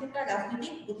রাষ্ট্র কিন্তু একটা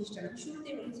রাজনৈতিক প্রতিষ্ঠান, আমি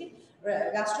শুরুতেই বলেছি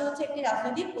রাষ্ট্র হচ্ছে একটি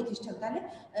রাজনৈতিক প্রতিষ্ঠান, তাহলে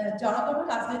জনগণের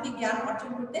রাজনৈতিক জ্ঞান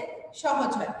অর্জন করতে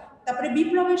সহজ হয়। তারপরে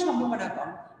বিপ্লবের সম্ভাবনা কম,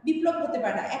 বিপ্লব হতে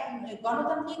পারে না, এক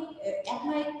গণতান্ত্রিক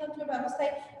একনায়কতন্ত্র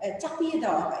ব্যবস্থায় চাপিয়ে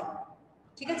দেওয়া হয়,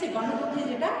 ঠিক আছে। গণতন্ত্রে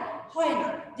যেটা হয় না,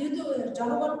 যেহেতু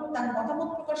জনগণ তার মতামত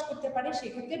প্রকাশ করতে পারে,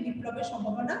 সেক্ষেত্রে বিপ্লবের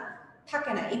সম্ভাবনা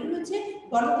থাকে না। এগুলো হচ্ছে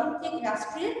গণতান্ত্রিক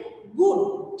রাষ্ট্রের গুণ,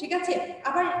 ঠিক আছে।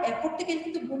 আবার প্রত্যেকের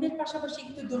কিন্তু গুণের পাশাপাশি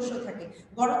কিন্তু দোষও থাকে।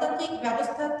 গণতান্ত্রিক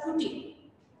ব্যবস্থার ত্রুটি,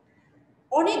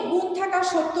 অনেক গুণ থাকা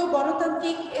সত্ত্বেও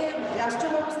গণতান্ত্রিক রাষ্ট্র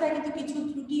ব্যবস্থায় কিন্তু কিছু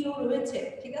ত্রুটিও রয়েছে,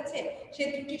 ঠিক আছে। সেই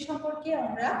ত্রুটি সম্পর্কে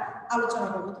আমরা আলোচনা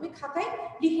করবো, তুমি খাতায়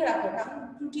লিখে রাখো, কারণ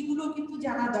ত্রুটিগুলো কিন্তু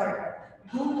জানা দরকার।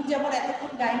 গুণ যেমন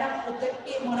এতক্ষণ গাইলাম,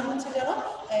 প্রত্যেককে মনে হচ্ছে যেন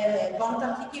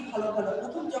গণতান্ত্রিকই ভালো ভালো,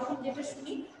 প্রথম যখন যেটা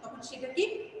শুনি তখন সেটাকে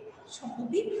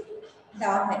সম্মতি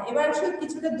দেওয়া হয়। এবার আসলে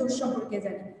কিছুটা দোষ সম্পর্কে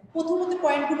জানি। প্রথমত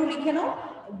পয়েন্টগুলো লিখে নাও।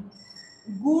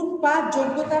 গুণ বা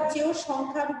যোগ্যতার চেয়েও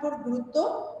সংখ্যার উপর গুরুত্ব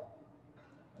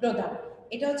প্রদান,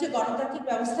 এটা হচ্ছে গণতান্ত্রিক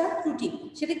ব্যবস্থার ত্রুটি।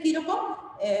 সেটা কিরকম?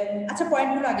 আচ্ছা,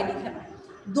 পয়েন্টগুলো আগে লিখে নাও।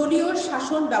 দলীয়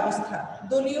শাসন ব্যবস্থা,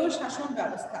 দলীয় শাসন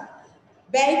ব্যবস্থা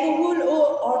ব্যয়বহুল ও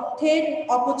অর্থের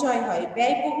অপচয় হয়,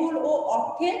 ব্যয়বহুল ও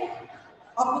অর্থের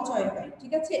অপচয় হয়,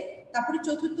 ঠিক আছে। তারপরে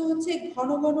চতুর্থ হচ্ছে ঘন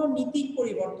ঘন নীতির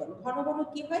পরিবর্তন, ঘন ঘন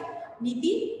কি হয়?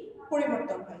 নীতি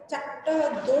পরিবর্তন হয়। চারটা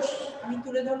দোষ আমি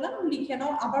তুলে ধরলাম, লিখে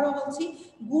নাও। আবারও বলছি,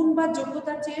 গুণ বা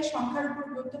যোগ্যতার চেয়ে সংখ্যার উপর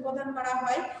গুরুত্ব প্রদান করা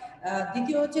হয়।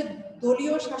 দ্বিতীয় হচ্ছে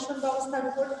দলীয় শাসন ব্যবস্থার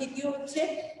উপর, তৃতীয় হচ্ছে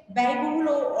ব্যয়বহুল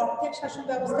ও অর্থের শাসন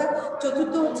ব্যবস্থা,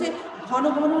 চতুর্থ হচ্ছে ঘন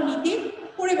ঘন নীতির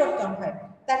পরিবর্তন হয়।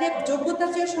 তাহলে যোগ্যতার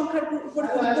চেয়ে সংখ্যার উপর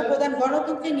গুরুত্ব প্রদান,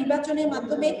 গণতন্ত্রের নির্বাচনের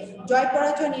মাধ্যমে জয়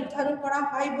পরাজয় নির্ধারণ করা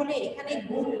হয় বলে এখানে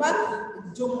গুণ বা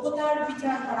যোগ্যতার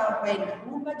বিচার করা হয় না।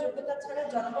 গুণ বা যোগ্যতা ছাড়া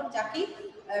জনগণ যাকে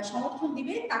সমর্থন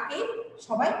দিবে তাকে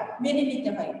সবাই মেনে নিতে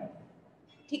হয়,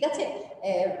 ঠিক আছে।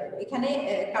 এখানে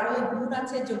কারো গুণ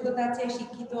আছে, যোগ্যতা আছে,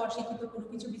 শিক্ষিত অশিক্ষিত কোনো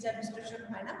কিছু বিচার বিশ্লেষণ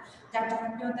হয় না। যার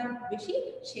জনপ্রিয়তা বেশি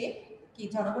সে কি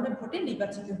জনগণের ভোটে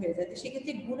নির্বাচিত হয়ে যায়। তো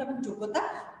সেক্ষেত্রে গুণ এবং যোগ্যতা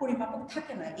পরিমাপক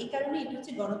থাকে না। এই কারণে এটা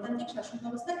হচ্ছে গণতান্ত্রিক শাসন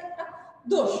ব্যবস্থার একটা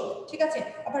দোষ, ঠিক আছে।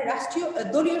 আবার রাষ্ট্রীয়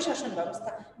দলীয় শাসন ব্যবস্থা,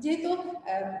 যেহেতু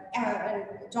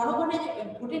জনগণের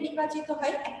ভোটে নির্বাচিত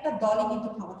হয়, একটা দলই কিন্তু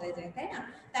ক্ষমতায় যায়, তাই না?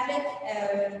 তাহলে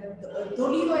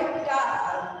দলীয় একটা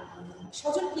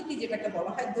স্বজনপ্রীতি যেটাকে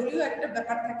বলা হয়, দলীয় একটা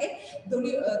ব্যাপার থাকে।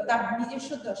 দলীয় তার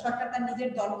নিজস্ব সরকার তার নিজের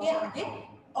দলকে আগে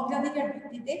অগ্রাধিকার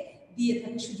ভিত্তিতে দিয়ে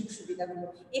থাকে সুযোগ সুবিধাগুলো।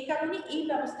 এই কারণে এই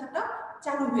ব্যবস্থাটা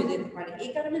চালু হয়ে যেতে পারে।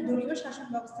 এই কারণে দলীয় শাসন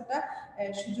ব্যবস্থাটা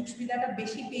সুযোগ সুবিধাটা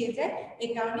বেশি পেয়ে যায়।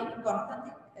 এই কারণে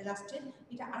গণতান্ত্রিক রাষ্ট্রের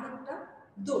এটা আরেকটা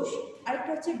দোষ। আরেকটা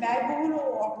হচ্ছে ব্যয়বহুল ও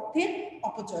অর্থের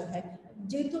অপচয় হয়।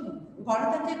 যেহেতু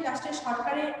গণতান্ত্রিক রাষ্ট্রের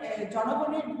সরকারের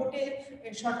জনগণের ভোটে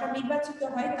সরকার নির্বাচিত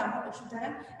হয়, তাহলে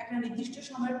সুতরাং একটা নির্দিষ্ট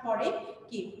সময়ের পরে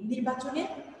কি নির্বাচনের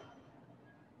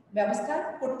ব্যবস্থা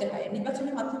করতে হয়,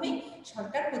 নির্বাচনের মাধ্যমে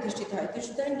সরকার প্রতিষ্ঠিত হয়। তো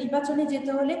সুতরাং নির্বাচনে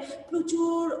যেতে হলে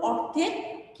প্রচুর অর্থের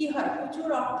কি হয়? প্রচুর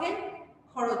অর্থের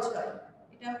খরচ হয়।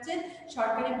 এটা হচ্ছে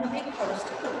সরকারিভাবে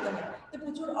খরচটা করতে হয়। তো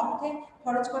প্রচুর অর্থের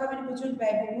খরচ করা মানে প্রচুর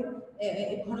ব্যয়বহুল,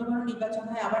 ঘন ঘন নির্বাচন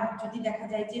হয়। আবার যদি দেখা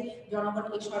যায় যে জনগণ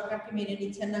এই সরকারকে মেনে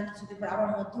নিচ্ছেন না, কিছুদিন পর আবার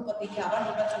মধ্যপথে গিয়ে আবার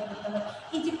নির্বাচন করতে হয়।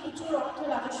 এই যে প্রচুর অর্থ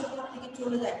রাজস্ব খাত থেকে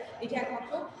চলে যায়, এটা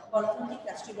একমাত্র গণতান্ত্রিক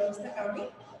রাষ্ট্রীয় ব্যবস্থার কারণে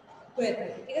হয়ে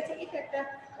থাকে, ঠিক আছে। এটা একটা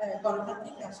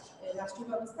গণতান্ত্রিক রাষ্ট্রীয়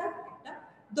ব্যবস্থার একটা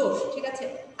দোষ, ঠিক আছে।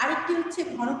 আরেকটি হচ্ছে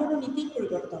ঘন ঘন নীতির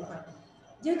পরিবর্তন হয়।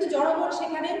 যেহেতু জনগণ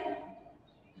সেখানে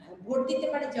ভোট দিতে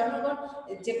পারে, জনগণ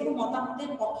যে কোনো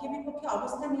মতামতের পক্ষে বিপক্ষে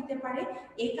অবস্থান নিতে পারে,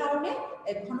 এই কারণে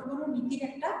ঘন ঘন নীতির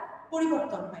একটা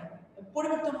পরিবর্তন হয়,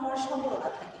 পরিবর্তন হওয়ার সম্ভাবনা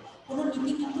থাকে। কোনো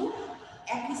নীতি কিন্তু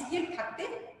এক স্থির থাকতে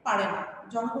পারে না।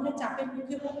 জনগণের চাপের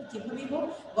মুখে হোক, যেভাবেই হোক,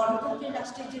 গণতন্ত্রের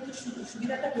রাষ্ট্রের যেহেতু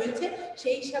সুবিধাটা রয়েছে,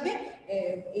 সেই হিসাবে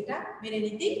এটা মেনে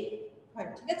নিতেই হয়,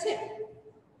 ঠিক আছে।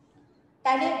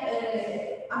 তাহলে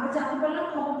আমরা জানতে পারলাম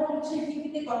ক্ষমতার উৎসের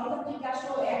ভিত্তিতে গণতান্ত্রিক রাষ্ট্র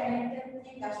ও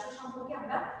একনায়কতান্ত্রিক রাষ্ট্র সম্পর্কে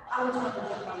আমরা আলোচনা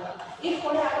করতে পারলাম।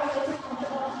 এরপরে আরো রয়েছে ক্ষমতা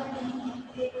বন্টনের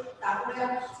ভিত্তিতে, তারপরে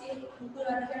আসছে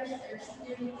উত্তরাধিকার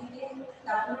সূত্রের ভিত্তিতে,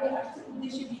 তারপরে আসছে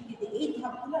উদ্দেশ্যের ভিত্তিতে। এই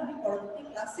ধাপগুলো আমি পরবর্তী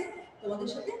ক্লাসে তোমাদের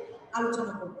সাথে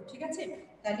আলোচনা করব, ঠিক আছে।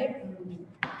 তাহলে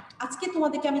আজকে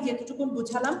তোমাদেরকে আমি যেটুকুন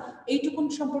বোঝালাম, এইটুকুন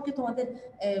সম্পর্কে তোমাদের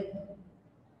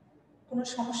কোনো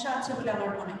সমস্যা আছে বলে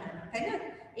আমার মনে হয় না, তাই না?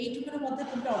 এইটুকুর মধ্যে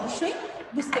তোমরা অবশ্যই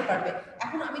বুঝতে পারবে।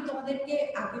 এখন আমি তোমাদেরকে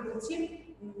আগে বলছি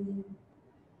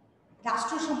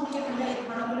রাষ্ট্র সম্পর্কে তোমরা এই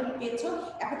ধারণাগুলো পেয়েছো।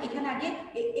 এখন এখানে আগে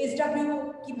SW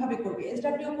কিভাবে করবে?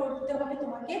 SW করতে হবে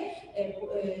তোমাকে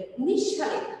 19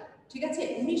 সালে, ঠিক আছে?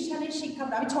 19 সালের শিক্ষা,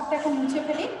 আমি ছকটা এখন মুছে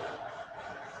ফেলি।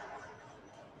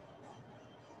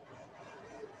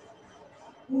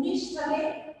 19 সালে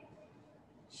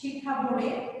শিক্ষা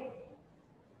বোর্ডে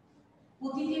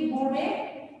প্রতিটি বোর্ডে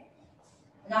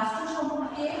রাষ্ট্র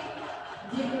সম্পর্কে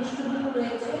যে প্রশ্নগুলো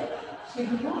রয়েছে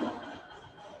সেগুলো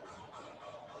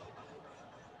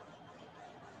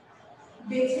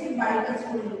বেছে বাড়ির কাজ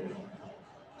করে দেবে,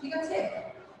 ঠিক আছে?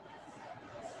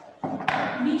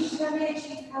 19 সালে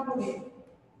শিক্ষা বোর্ডে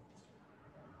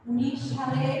 19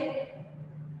 সালে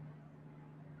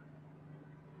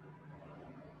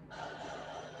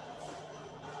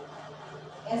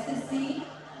SSC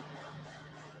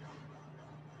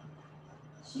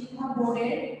শিক্ষা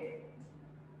বোর্ডের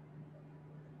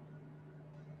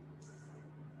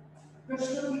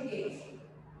প্রশ্ন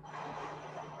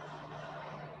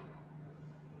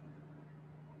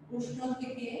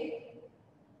থেকে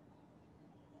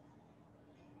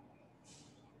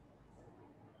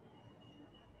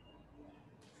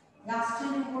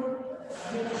রাষ্ট্রের উপর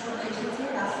যে প্রশ্নটা এসেছে,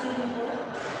 রাষ্ট্রের উপর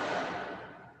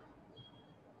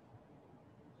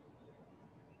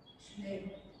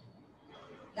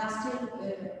রাষ্ট্রের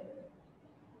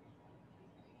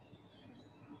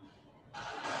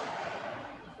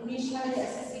 19 সালে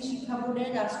SSC শিক্ষা বোর্ডের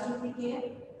রাষ্ট্র থেকে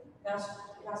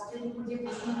রাষ্ট্রের উপর যে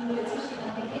প্রশ্নগুলো রয়েছে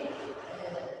সেখান থেকে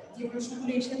যে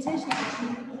প্রশ্নগুলো এসেছে সেই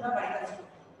প্রশ্নগুলো তোমরা বাড়ির কাজ করবে।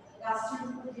 রাষ্ট্রের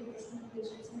উপর যে প্রশ্নগুলো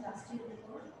এসেছে, রাষ্ট্রের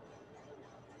উপর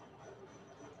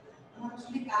আমার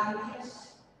আসলে কাগজ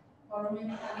গরমে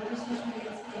কাগজ শেষ হয়ে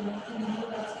গেছে, এর মধ্যে নিয়ে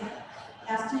আছে।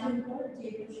 রাষ্ট্রের উপর যে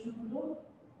প্রশ্নগুলো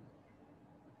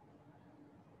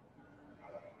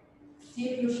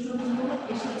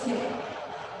এসেছে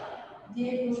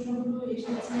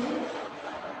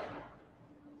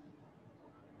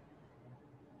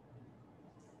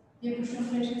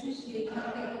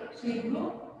সেগুলো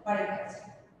বাড়ির কাজ,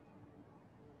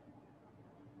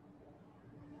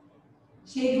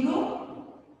 সেগুলো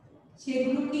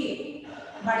কি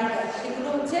বাড়ির কাজ, সেগুলো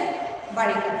হচ্ছে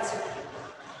বাড়ির কাজ।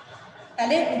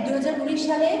 তাহলে 2019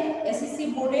 সালে SSC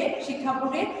বোর্ডে শিক্ষা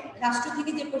বোর্ডে রাষ্ট্র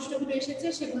থেকে যে প্রশ্নগুলো এসেছে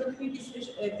সেগুলো তুমি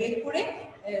বের করে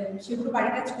সেগুলো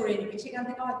বাড়ির কাজ করে নেবে। সেখান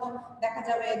থেকে হয়তো দেখা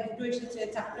যাবে 2টো এসেছে,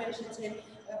 4টা এসেছে,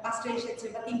 5টা এসেছে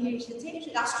বা 3টে এসেছে,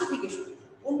 রাষ্ট্র থেকে শুধু,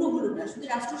 অন্যগুলো না, শুধু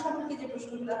রাষ্ট্র সম্পর্কে যে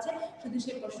প্রশ্নগুলো আছে শুধু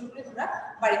সেই প্রশ্নগুলো তোমরা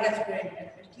বাড়ির কাজ করে নেবে,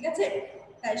 ঠিক আছে?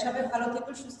 তাই সবাই ভালো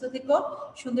থেকো, সুস্থ থেকো,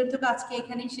 সুন্দর থেকো। আজকে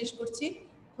এখানেই শেষ করছি।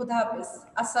 খোদা হাফেজ,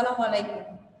 আসসালামু আলাইকুম।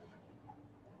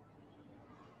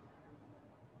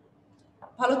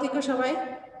 ভালো থেকো সবাই।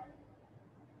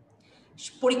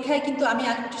 পরীক্ষায় কিন্তু আমি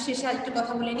আরেকটু শেষে আরেকটু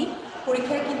কথা বলে নিই,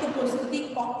 পরীক্ষায় কিন্তু প্রস্তুতি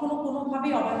কখনো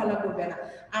কোনোভাবেই অবহেলা করবে না।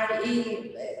 আর এই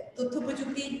তথ্য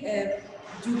প্রযুক্তির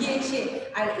যুগে এসে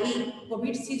আর এই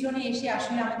কোভিড সিজনে এসে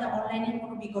আসলে আমাদের অনলাইনের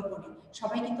কোনো বিকল্প নেই।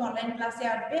 সবাই কিন্তু অনলাইন ক্লাসে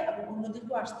আসবে এবং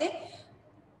অন্যদেরকেও আসতে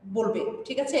বলবে,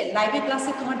 ঠিক আছে? লাইভে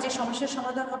ক্লাসে তোমার যে সমস্যার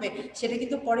সমাধান হবে সেটা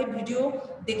কিন্তু পরে ভিডিও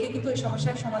দেখে কিন্তু ওই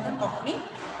সমস্যার সমাধান কখনোই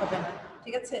হবে না,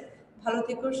 ঠিক আছে? ভালো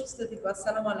থেকো, সুস্থ থেকো,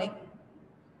 আসসালামু আলাইকুম।